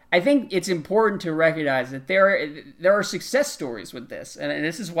so I think it's important to recognize that there are success stories with this, and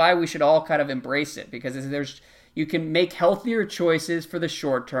this is why we should all kind of embrace it, because you can make healthier choices for the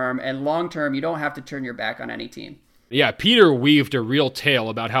short term, and long term you don't have to turn your back on any team. Yeah, Peter weaved a real tale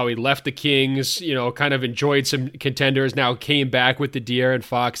about how he left the Kings, kind of enjoyed some contenders, now came back with the De'Aaron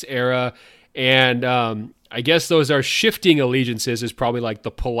Fox era. And I guess those are shifting allegiances is probably like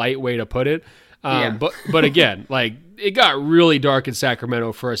the polite way to put it. But again, like it got really dark in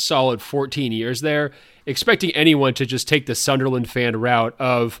Sacramento for a solid 14 years there. Expecting anyone to just take the Sunderland fan route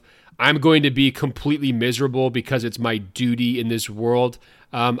of I'm going to be completely miserable because it's my duty in this world.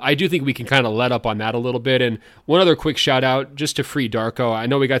 I do think we can kind of let up on that a little bit. And one other quick shout out just to Free Darko. I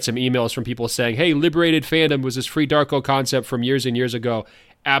know we got some emails from people saying, hey, liberated fandom was this Free Darko concept from years and years ago.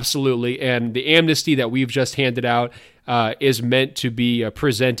 Absolutely. And the amnesty that we've just handed out is meant to be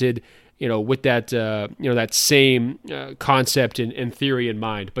presented, with that, that same concept and theory in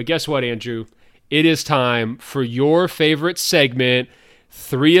mind. But guess what, Andrew? It is time for your favorite segment,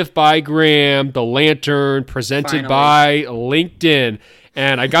 3 by Graham, the Lantern, presented by LinkedIn.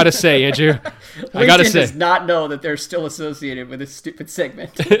 And I got to say, Andrew, LinkedIn does not know that they're still associated with this stupid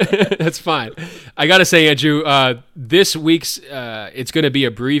segment. That's fine. I got to say, Andrew, this week's it's going to be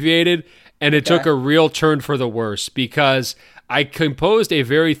abbreviated, and it took a real turn for the worse because I composed a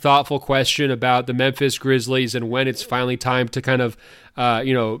very thoughtful question about the Memphis Grizzlies and when it's finally time to kind of,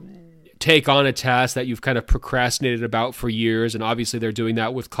 take on a task that you've kind of procrastinated about for years. And obviously they're doing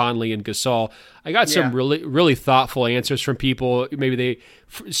that with Conley and Gasol. I got some really, really thoughtful answers from people. Maybe they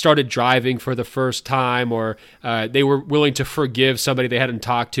started driving for the first time, or they were willing to forgive somebody they hadn't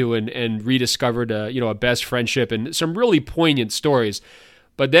talked to and rediscovered a best friendship, and some really poignant stories.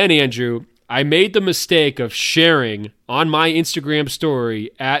 But then, Andrew, I made the mistake of sharing on my Instagram story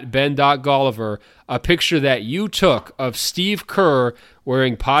at ben.golliver a picture that you took of Steve Kerr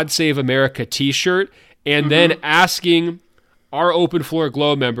wearing Pod Save America t-shirt, and then asking our Open Floor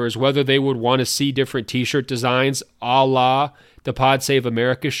Glow members whether they would want to see different t-shirt designs a la the Pod Save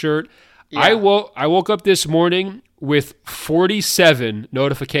America shirt. Yeah. I woke up this morning with 47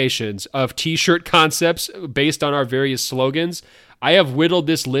 notifications of t-shirt concepts based on our various slogans. I have whittled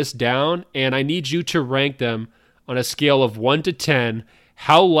this list down, and I need you to rank them on a scale of 1 to 10,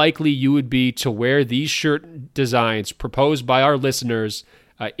 how likely you would be to wear these shirt designs proposed by our listeners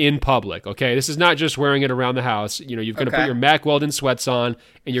in public. Okay, this is not just wearing it around the house. You're going to put your Mack Weldon sweats on,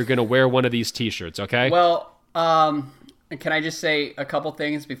 and you're going to wear one of these t-shirts, okay? Well, can I just say a couple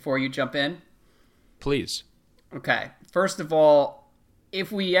things before you jump in? Please. Okay, first of all, if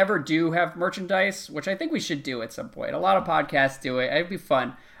we ever do have merchandise, which I think we should do at some point, a lot of podcasts do it, it'd be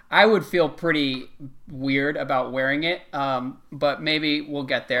fun. I would feel pretty weird about wearing it, but maybe we'll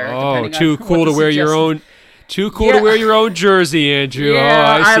get there. Oh, too cool to wear your own. Too cool to wear your own jersey, Andrew.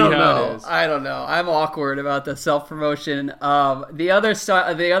 Yeah, I see how it is. I don't know. I'm awkward about the self-promotion. The other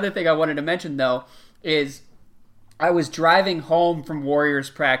thing I wanted to mention, though, is I was driving home from Warriors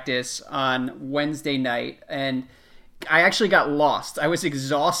practice on Wednesday night, and I actually got lost. I was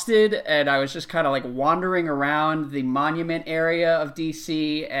exhausted, and I was just kind of like wandering around the monument area of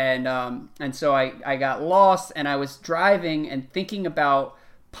DC, and so I got lost, and I was driving and thinking about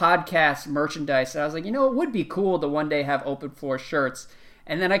podcast merchandise, and I was like, it would be cool to one day have Open Floor shirts,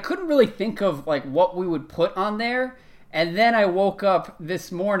 and then I couldn't really think of like what we would put on there, and then I woke up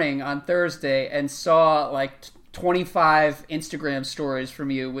this morning on Thursday and saw like 25 Instagram stories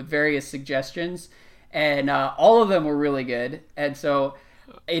from you with various suggestions. And all of them were really good, and so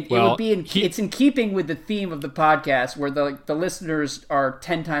it would be it's in keeping with the theme of the podcast, where the listeners are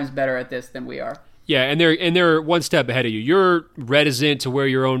 10 times better at this than we are. Yeah, and they're one step ahead of you. You're reticent to wear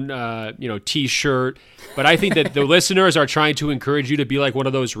your own t-shirt, but I think that the listeners are trying to encourage you to be like one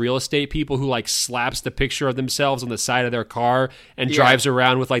of those real estate people who like slaps the picture of themselves on the side of their car and drives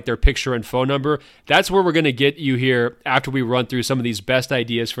around with like their picture and phone number. That's where we're going to get you here after we run through some of these best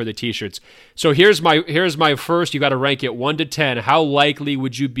ideas for the t-shirts. So here's my first. You got to rank it 1 to 10. How likely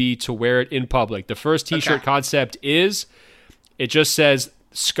would you be to wear it in public? The first t-shirt concept is, it just says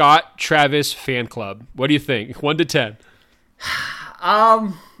Scott Travis Fan Club. What do you think? 1 to 10.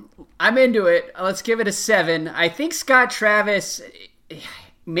 I'm into it. Let's give it a 7. I think Scott Travis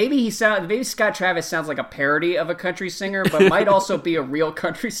maybe Scott Travis sounds like a parody of a country singer, but might also be a real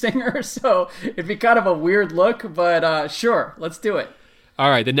country singer. So it'd be kind of a weird look, but sure, let's do it. All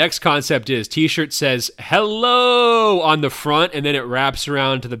right, the next concept is T-shirt says hello on the front, and then it wraps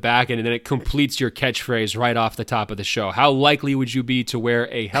around to the back, and then it completes your catchphrase right off the top of the show. How likely would you be to wear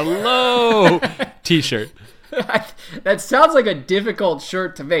a hello T-shirt? That sounds like a difficult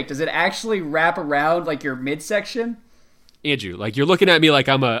shirt to make. Does it actually wrap around like your midsection? Andrew, like you're looking at me like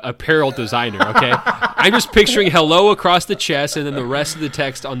I'm a apparel designer, okay? I'm just picturing hello across the chest and then the rest of the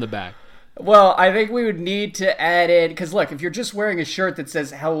text on the back. Well, I think we would need to add in, because look, if you're just wearing a shirt that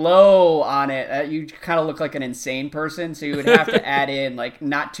says hello on it, you kind of look like an insane person, so you would have to add in, like,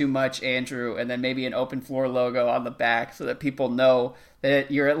 not too much Andrew, and then maybe an open floor logo on the back so that people know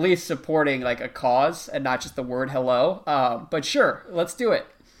that you're at least supporting, like, a cause and not just the word hello. But sure, let's do it.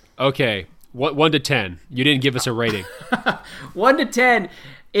 Okay, 1 to 10. You didn't give us a rating. 1 to 10.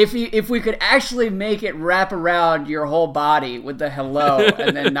 If we could actually make it wrap around your whole body with the hello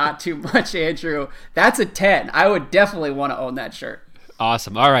and then not too much Andrew, that's a 10. I would definitely want to own that shirt.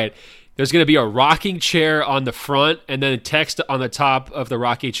 Awesome. All right. There's going to be a rocking chair on the front and then text on the top of the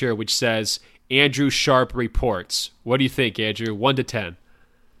rocking chair which says, Andrew Sharp reports. What do you think, Andrew? 1 to 10.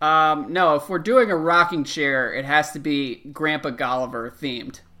 No, if we're doing a rocking chair, it has to be Grandpa Gulliver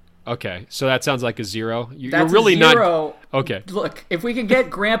themed. Okay, so that sounds like a 0. You're really not. Okay. Look, if we can get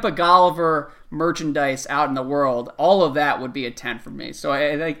Grandpa Gulliver merchandise out in the world, all of that would be a 10 for me. So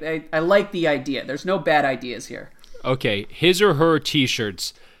I like the idea. There's no bad ideas here. Okay, his or her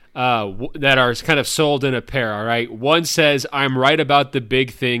T-shirts that are kind of sold in a pair, all right? One says, I'm right about the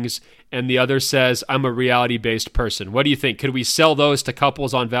big things, and the other says, I'm a reality-based person. What do you think? Could we sell those to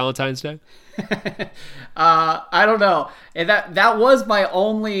couples on Valentine's Day? I don't know. And that was my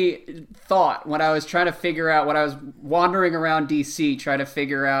only thought when I was trying to figure out, when I was wandering around DC trying to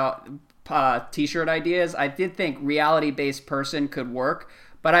figure out T-shirt ideas. I did think reality-based person could work,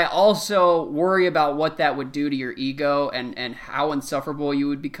 but I also worry about what that would do to your ego and how insufferable you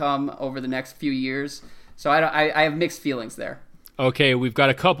would become over the next few years. So I have mixed feelings there. Okay, we've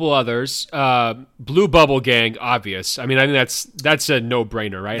got a couple others. Blue Bubble Gang, obvious. I mean, I think that's a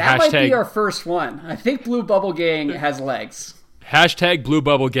no-brainer, right? That might be our first one. I think Blue Bubble Gang has legs. Hashtag Blue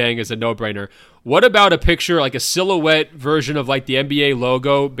Bubble Gang is a no-brainer. What about a picture, like a silhouette version of like the NBA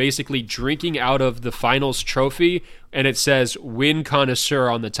logo, basically drinking out of the finals trophy, and it says "Win Connoisseur"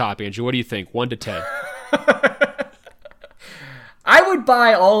 on the top? Andrew, what do you think? 1 to 10. I would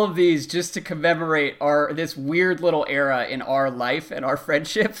buy all of these just to commemorate this weird little era in our life and our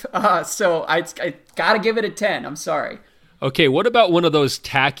friendship. So I gotta give it a 10. I'm sorry. Okay, what about one of those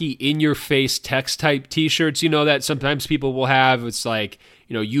tacky in-your-face text-type T-shirts, that sometimes people will have? It's like,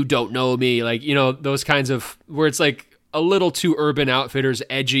 you don't know me, like, those kinds of, where it's like a little too Urban Outfitters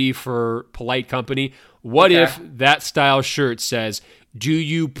edgy for polite company. What if that style shirt says, do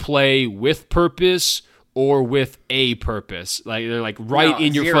you play with purpose or with a purpose? Like, they're like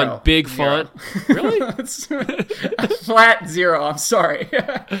in your front, big font. Really? Flat 0. I'm sorry.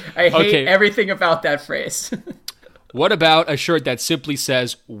 I hate everything about that phrase. What about a shirt that simply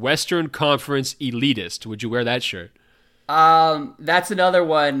says Western Conference Elitist? Would you wear that shirt? That's another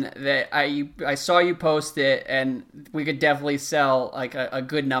one that I saw you post it, and we could definitely sell like a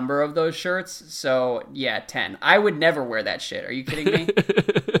good number of those shirts. So yeah, 10. I would never wear that shit. Are you kidding me?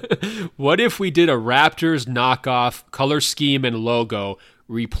 What if we did a Raptors knockoff color scheme and logo,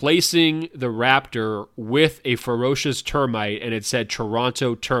 replacing the Raptor with a ferocious termite, and it said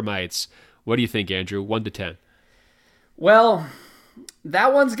Toronto Termites? What do you think, Andrew? 1 to 10. Well,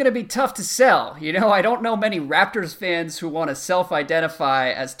 that one's going to be tough to sell. I don't know many Raptors fans who want to self-identify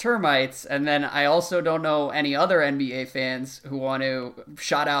as termites, and then I also don't know any other NBA fans who want to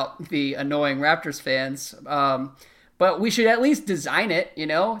shout out the annoying Raptors fans. But we should at least design it,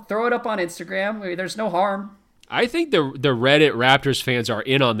 throw it up on Instagram. There's no harm. I think the Reddit Raptors fans are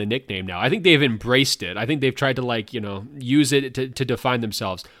in on the nickname now. I think they've embraced it. I think they've tried to use it to define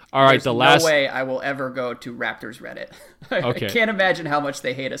themselves. All right, There's no way I will ever go to Raptors Reddit. Okay. I can't imagine how much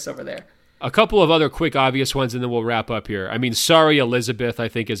they hate us over there. A couple of other quick obvious ones, and then we'll wrap up here. I mean, Sorry Elizabeth, I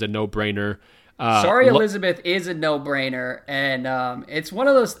think, is a no-brainer. Sorry Elizabeth is a no-brainer, and it's one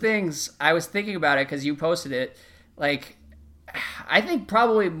of those things. I was thinking about it because you posted it. Like, I think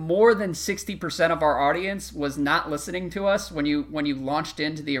probably more than 60% of our audience was not listening to us when you launched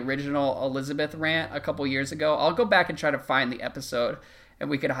into the original Elizabeth rant a couple years ago. I'll go back and try to find the episode, and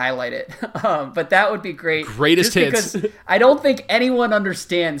we could highlight it. But that would be great. Greatest hits. Because I don't think anyone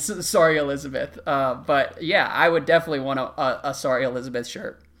understands Sorry Elizabeth. But yeah, I would definitely want a Sorry Elizabeth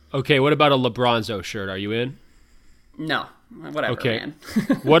shirt. Okay, what about a LeBronzo shirt? Are you in? No. Whatever, okay. man.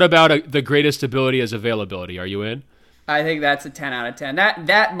 What about the greatest ability is availability? Are you in? I think that's a 10 out of 10.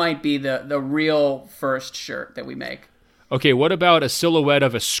 That might be the real first shirt that we make. Okay, what about a silhouette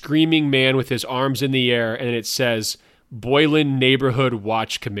of a screaming man with his arms in the air, and it says, Boylan Neighborhood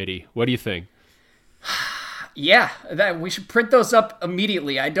Watch Committee? What do you think? Yeah, we should print those up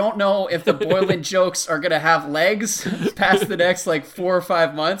immediately. I don't know if the Boylan jokes are going to have legs past the next 4 or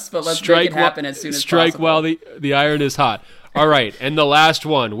 5 months, but let's make it happen as soon as possible. Strike while the iron is hot. All right, and the last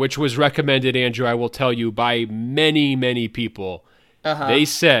one, which was recommended, Andrew, I will tell you, by many, many people. They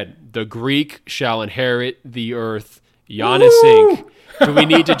said, the Greek shall inherit the earth, Giannis Inc. Do we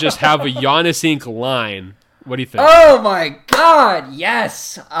need to just have a Giannis Inc. line? What do you think? Oh my God,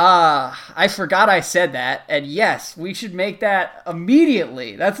 yes. I forgot I said that, and yes, we should make that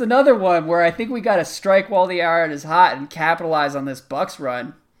immediately. That's another one where I think we got to strike while the iron is hot and capitalize on this Bucks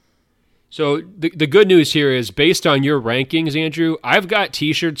run. So the good news here is, based on your rankings, Andrew, I've got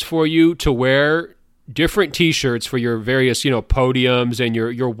T-shirts for you to wear, different T-shirts for your various, podiums and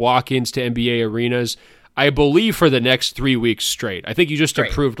your walk-ins to NBA arenas, I believe, for the next 3 weeks straight. I think you just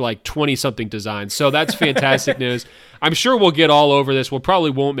approved 20-something designs. So that's fantastic news. I'm sure we'll get all over this. We'll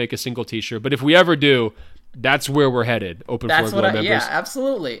probably won't make a single T-shirt, but if we ever do, that's where we're headed. Floor members. Yeah,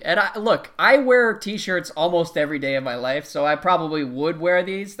 absolutely. And I wear T-shirts almost every day of my life, so I probably would wear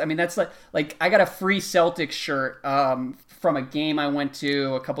these. I mean, that's like I got a free Celtics shirt from a game I went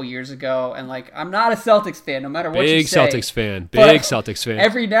to a couple years ago, and I'm not a Celtics fan, no matter what you say. Big Celtics fan.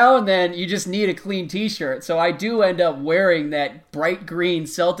 Every now and then, you just need a clean T-shirt, so I do end up wearing that bright green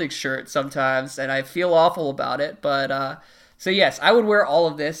Celtics shirt sometimes, and I feel awful about it, but. So yes, I would wear all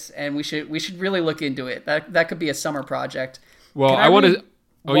of this, and we should really look into it. That could be a summer project. Well, I want to.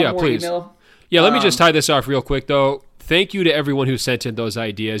 Oh yeah, please. Email? Yeah, let me just tie this off real quick though. Thank you to everyone who sent in those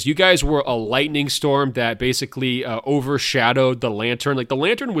ideas. You guys were a lightning storm that basically overshadowed the lantern. The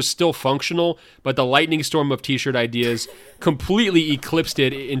lantern was still functional, but the lightning storm of T-shirt ideas completely eclipsed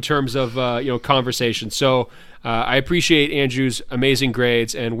it in terms of conversation. So I appreciate Andrew's amazing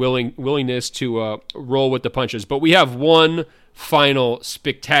grades and willingness to roll with the punches. But we have one final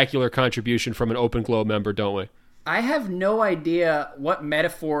spectacular contribution from an Open Globe member, don't we? I have no idea what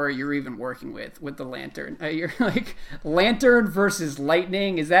metaphor you're even working with the lantern. You're lantern versus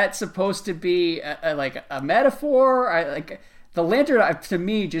lightning. Is that supposed to be a metaphor? The lantern to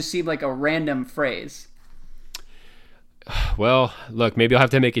me just seemed like a random phrase. Well, look, maybe I'll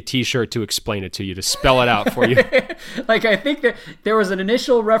have to make a T-shirt to explain it to you, to spell it out for you. I think that there was an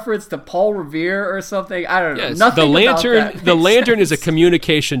initial reference to Paul Revere or something. I don't know. Yes, Nothing the lantern is a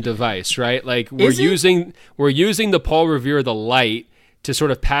communication device, right? We're using the Paul Revere, the light, to sort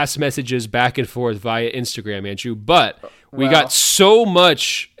of pass messages back and forth via Instagram, Andrew. But we got so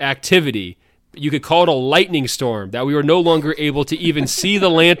much activity, you could call it a lightning storm, that we were no longer able to even see the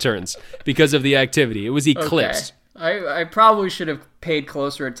lanterns because of the activity. It was eclipsed. Okay. I probably should have paid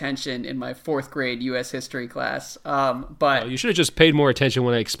closer attention in my 4th grade U.S. history class, but... you should have just paid more attention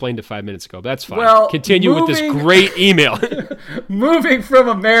when I explained it 5 minutes ago. That's fine. Well, continue with this great email. Moving from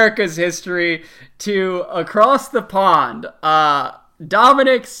America's history to across the pond,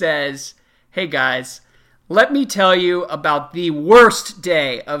 Dominic says, "Hey guys, let me tell you about the worst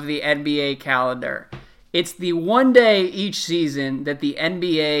day of the NBA calendar. It's the one day each season that the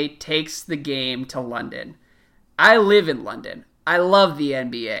NBA takes the game to London. I live in London. I love the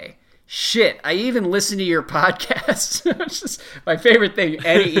NBA. Shit, I even listen to your podcast." Which is my favorite thing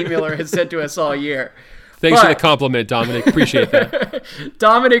any emailer has said to us all year. Thanks for the compliment, Dominic. Appreciate that.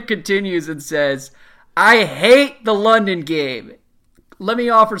 Dominic continues and says, "I hate the London game. Let me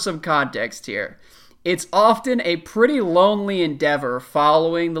offer some context here. It's often a pretty lonely endeavor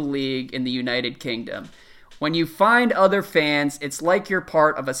following the league in the United Kingdom. When you find other fans, it's like you're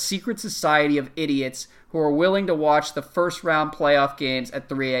part of a secret society of idiots who are willing to watch the first round playoff games at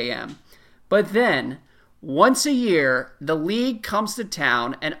 3 a.m. But then, once a year, the league comes to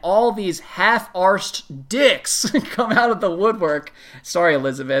town and all these half-arsed dicks come out of the woodwork, sorry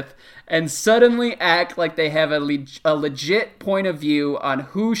Elizabeth, and suddenly act like they have a legit point of view on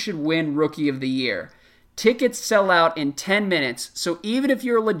who should win Rookie of the Year. Tickets sell out in 10 minutes, so even if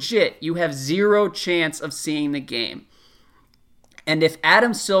you're legit, you have zero chance of seeing the game. And if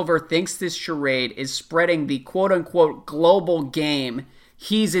Adam Silver thinks this charade is spreading the quote-unquote global game,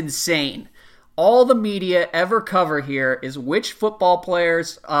 he's insane. All the media ever cover here is which football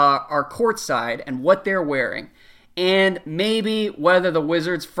players are courtside and what they're wearing, and maybe whether the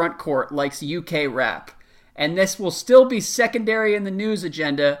Wizards front court likes UK rap. And this will still be secondary in the news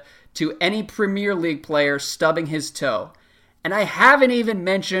agenda to any Premier League player stubbing his toe. And I haven't even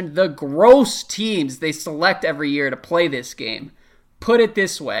mentioned the gross teams they select every year to play this game. Put it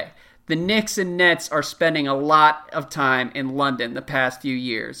this way. The Knicks and Nets are spending a lot of time in London the past few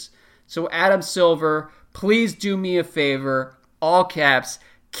years. So Adam Silver, please do me a favor, all caps,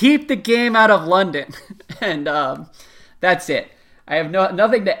 keep the game out of London. And that's it. I have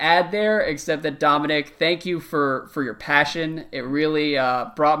nothing to add there except that, Dominic, thank you for your passion. It really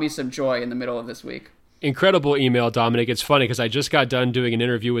brought me some joy in the middle of this week. Incredible email, Dominic. It's funny because I just got done doing an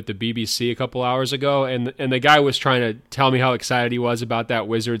interview with the BBC a couple hours ago, and the guy was trying to tell me how excited he was about that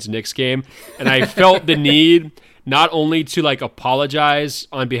Wizards-Knicks game, and I felt the need not only to apologize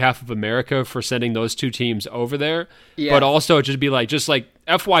on behalf of America for sending those two teams over there, but also just be like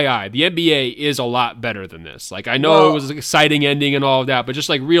FYI, the NBA is a lot better than this. I know it was an exciting ending and all of that, but just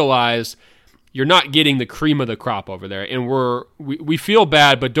realize you're not getting the cream of the crop over there. And we feel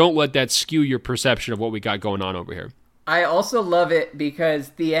bad, but don't let that skew your perception of what we got going on over here. I also love it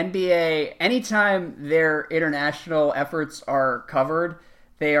because the NBA, anytime their international efforts are covered,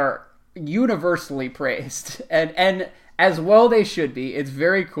 they are universally praised. And as well they should be. It's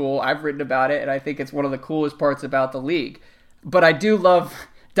very cool. I've written about it, and I think it's one of the coolest parts about the league. But I do love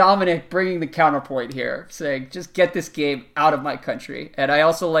Dominic bringing the counterpoint here, saying, just get this game out of my country. And I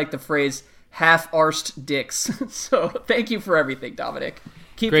also like the phrase, half-arsed dicks. So thank you for everything, Dominic.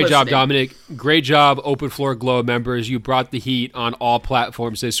 Keep Great listening. job, Dominic. Great job, Open Floor Glow members. You brought the heat on all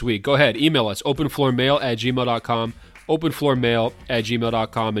platforms this week. Go ahead, email us, openfloormail@gmail.com,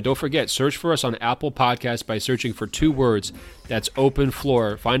 openfloormail@gmail.com. And don't forget, search for us on Apple Podcasts by searching for 2 words. That's Open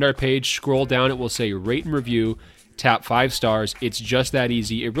Floor. Find our page, scroll down, it will say rate and review, tap 5 stars. It's just that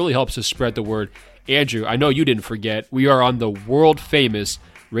easy. It really helps us spread the word. Andrew, I know you didn't forget, we are on the world-famous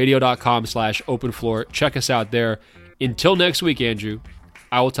radio.com/openfloor. Check us out there. Until next week, Andrew,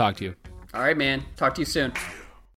 I will talk to you. All right, man. Talk to you soon.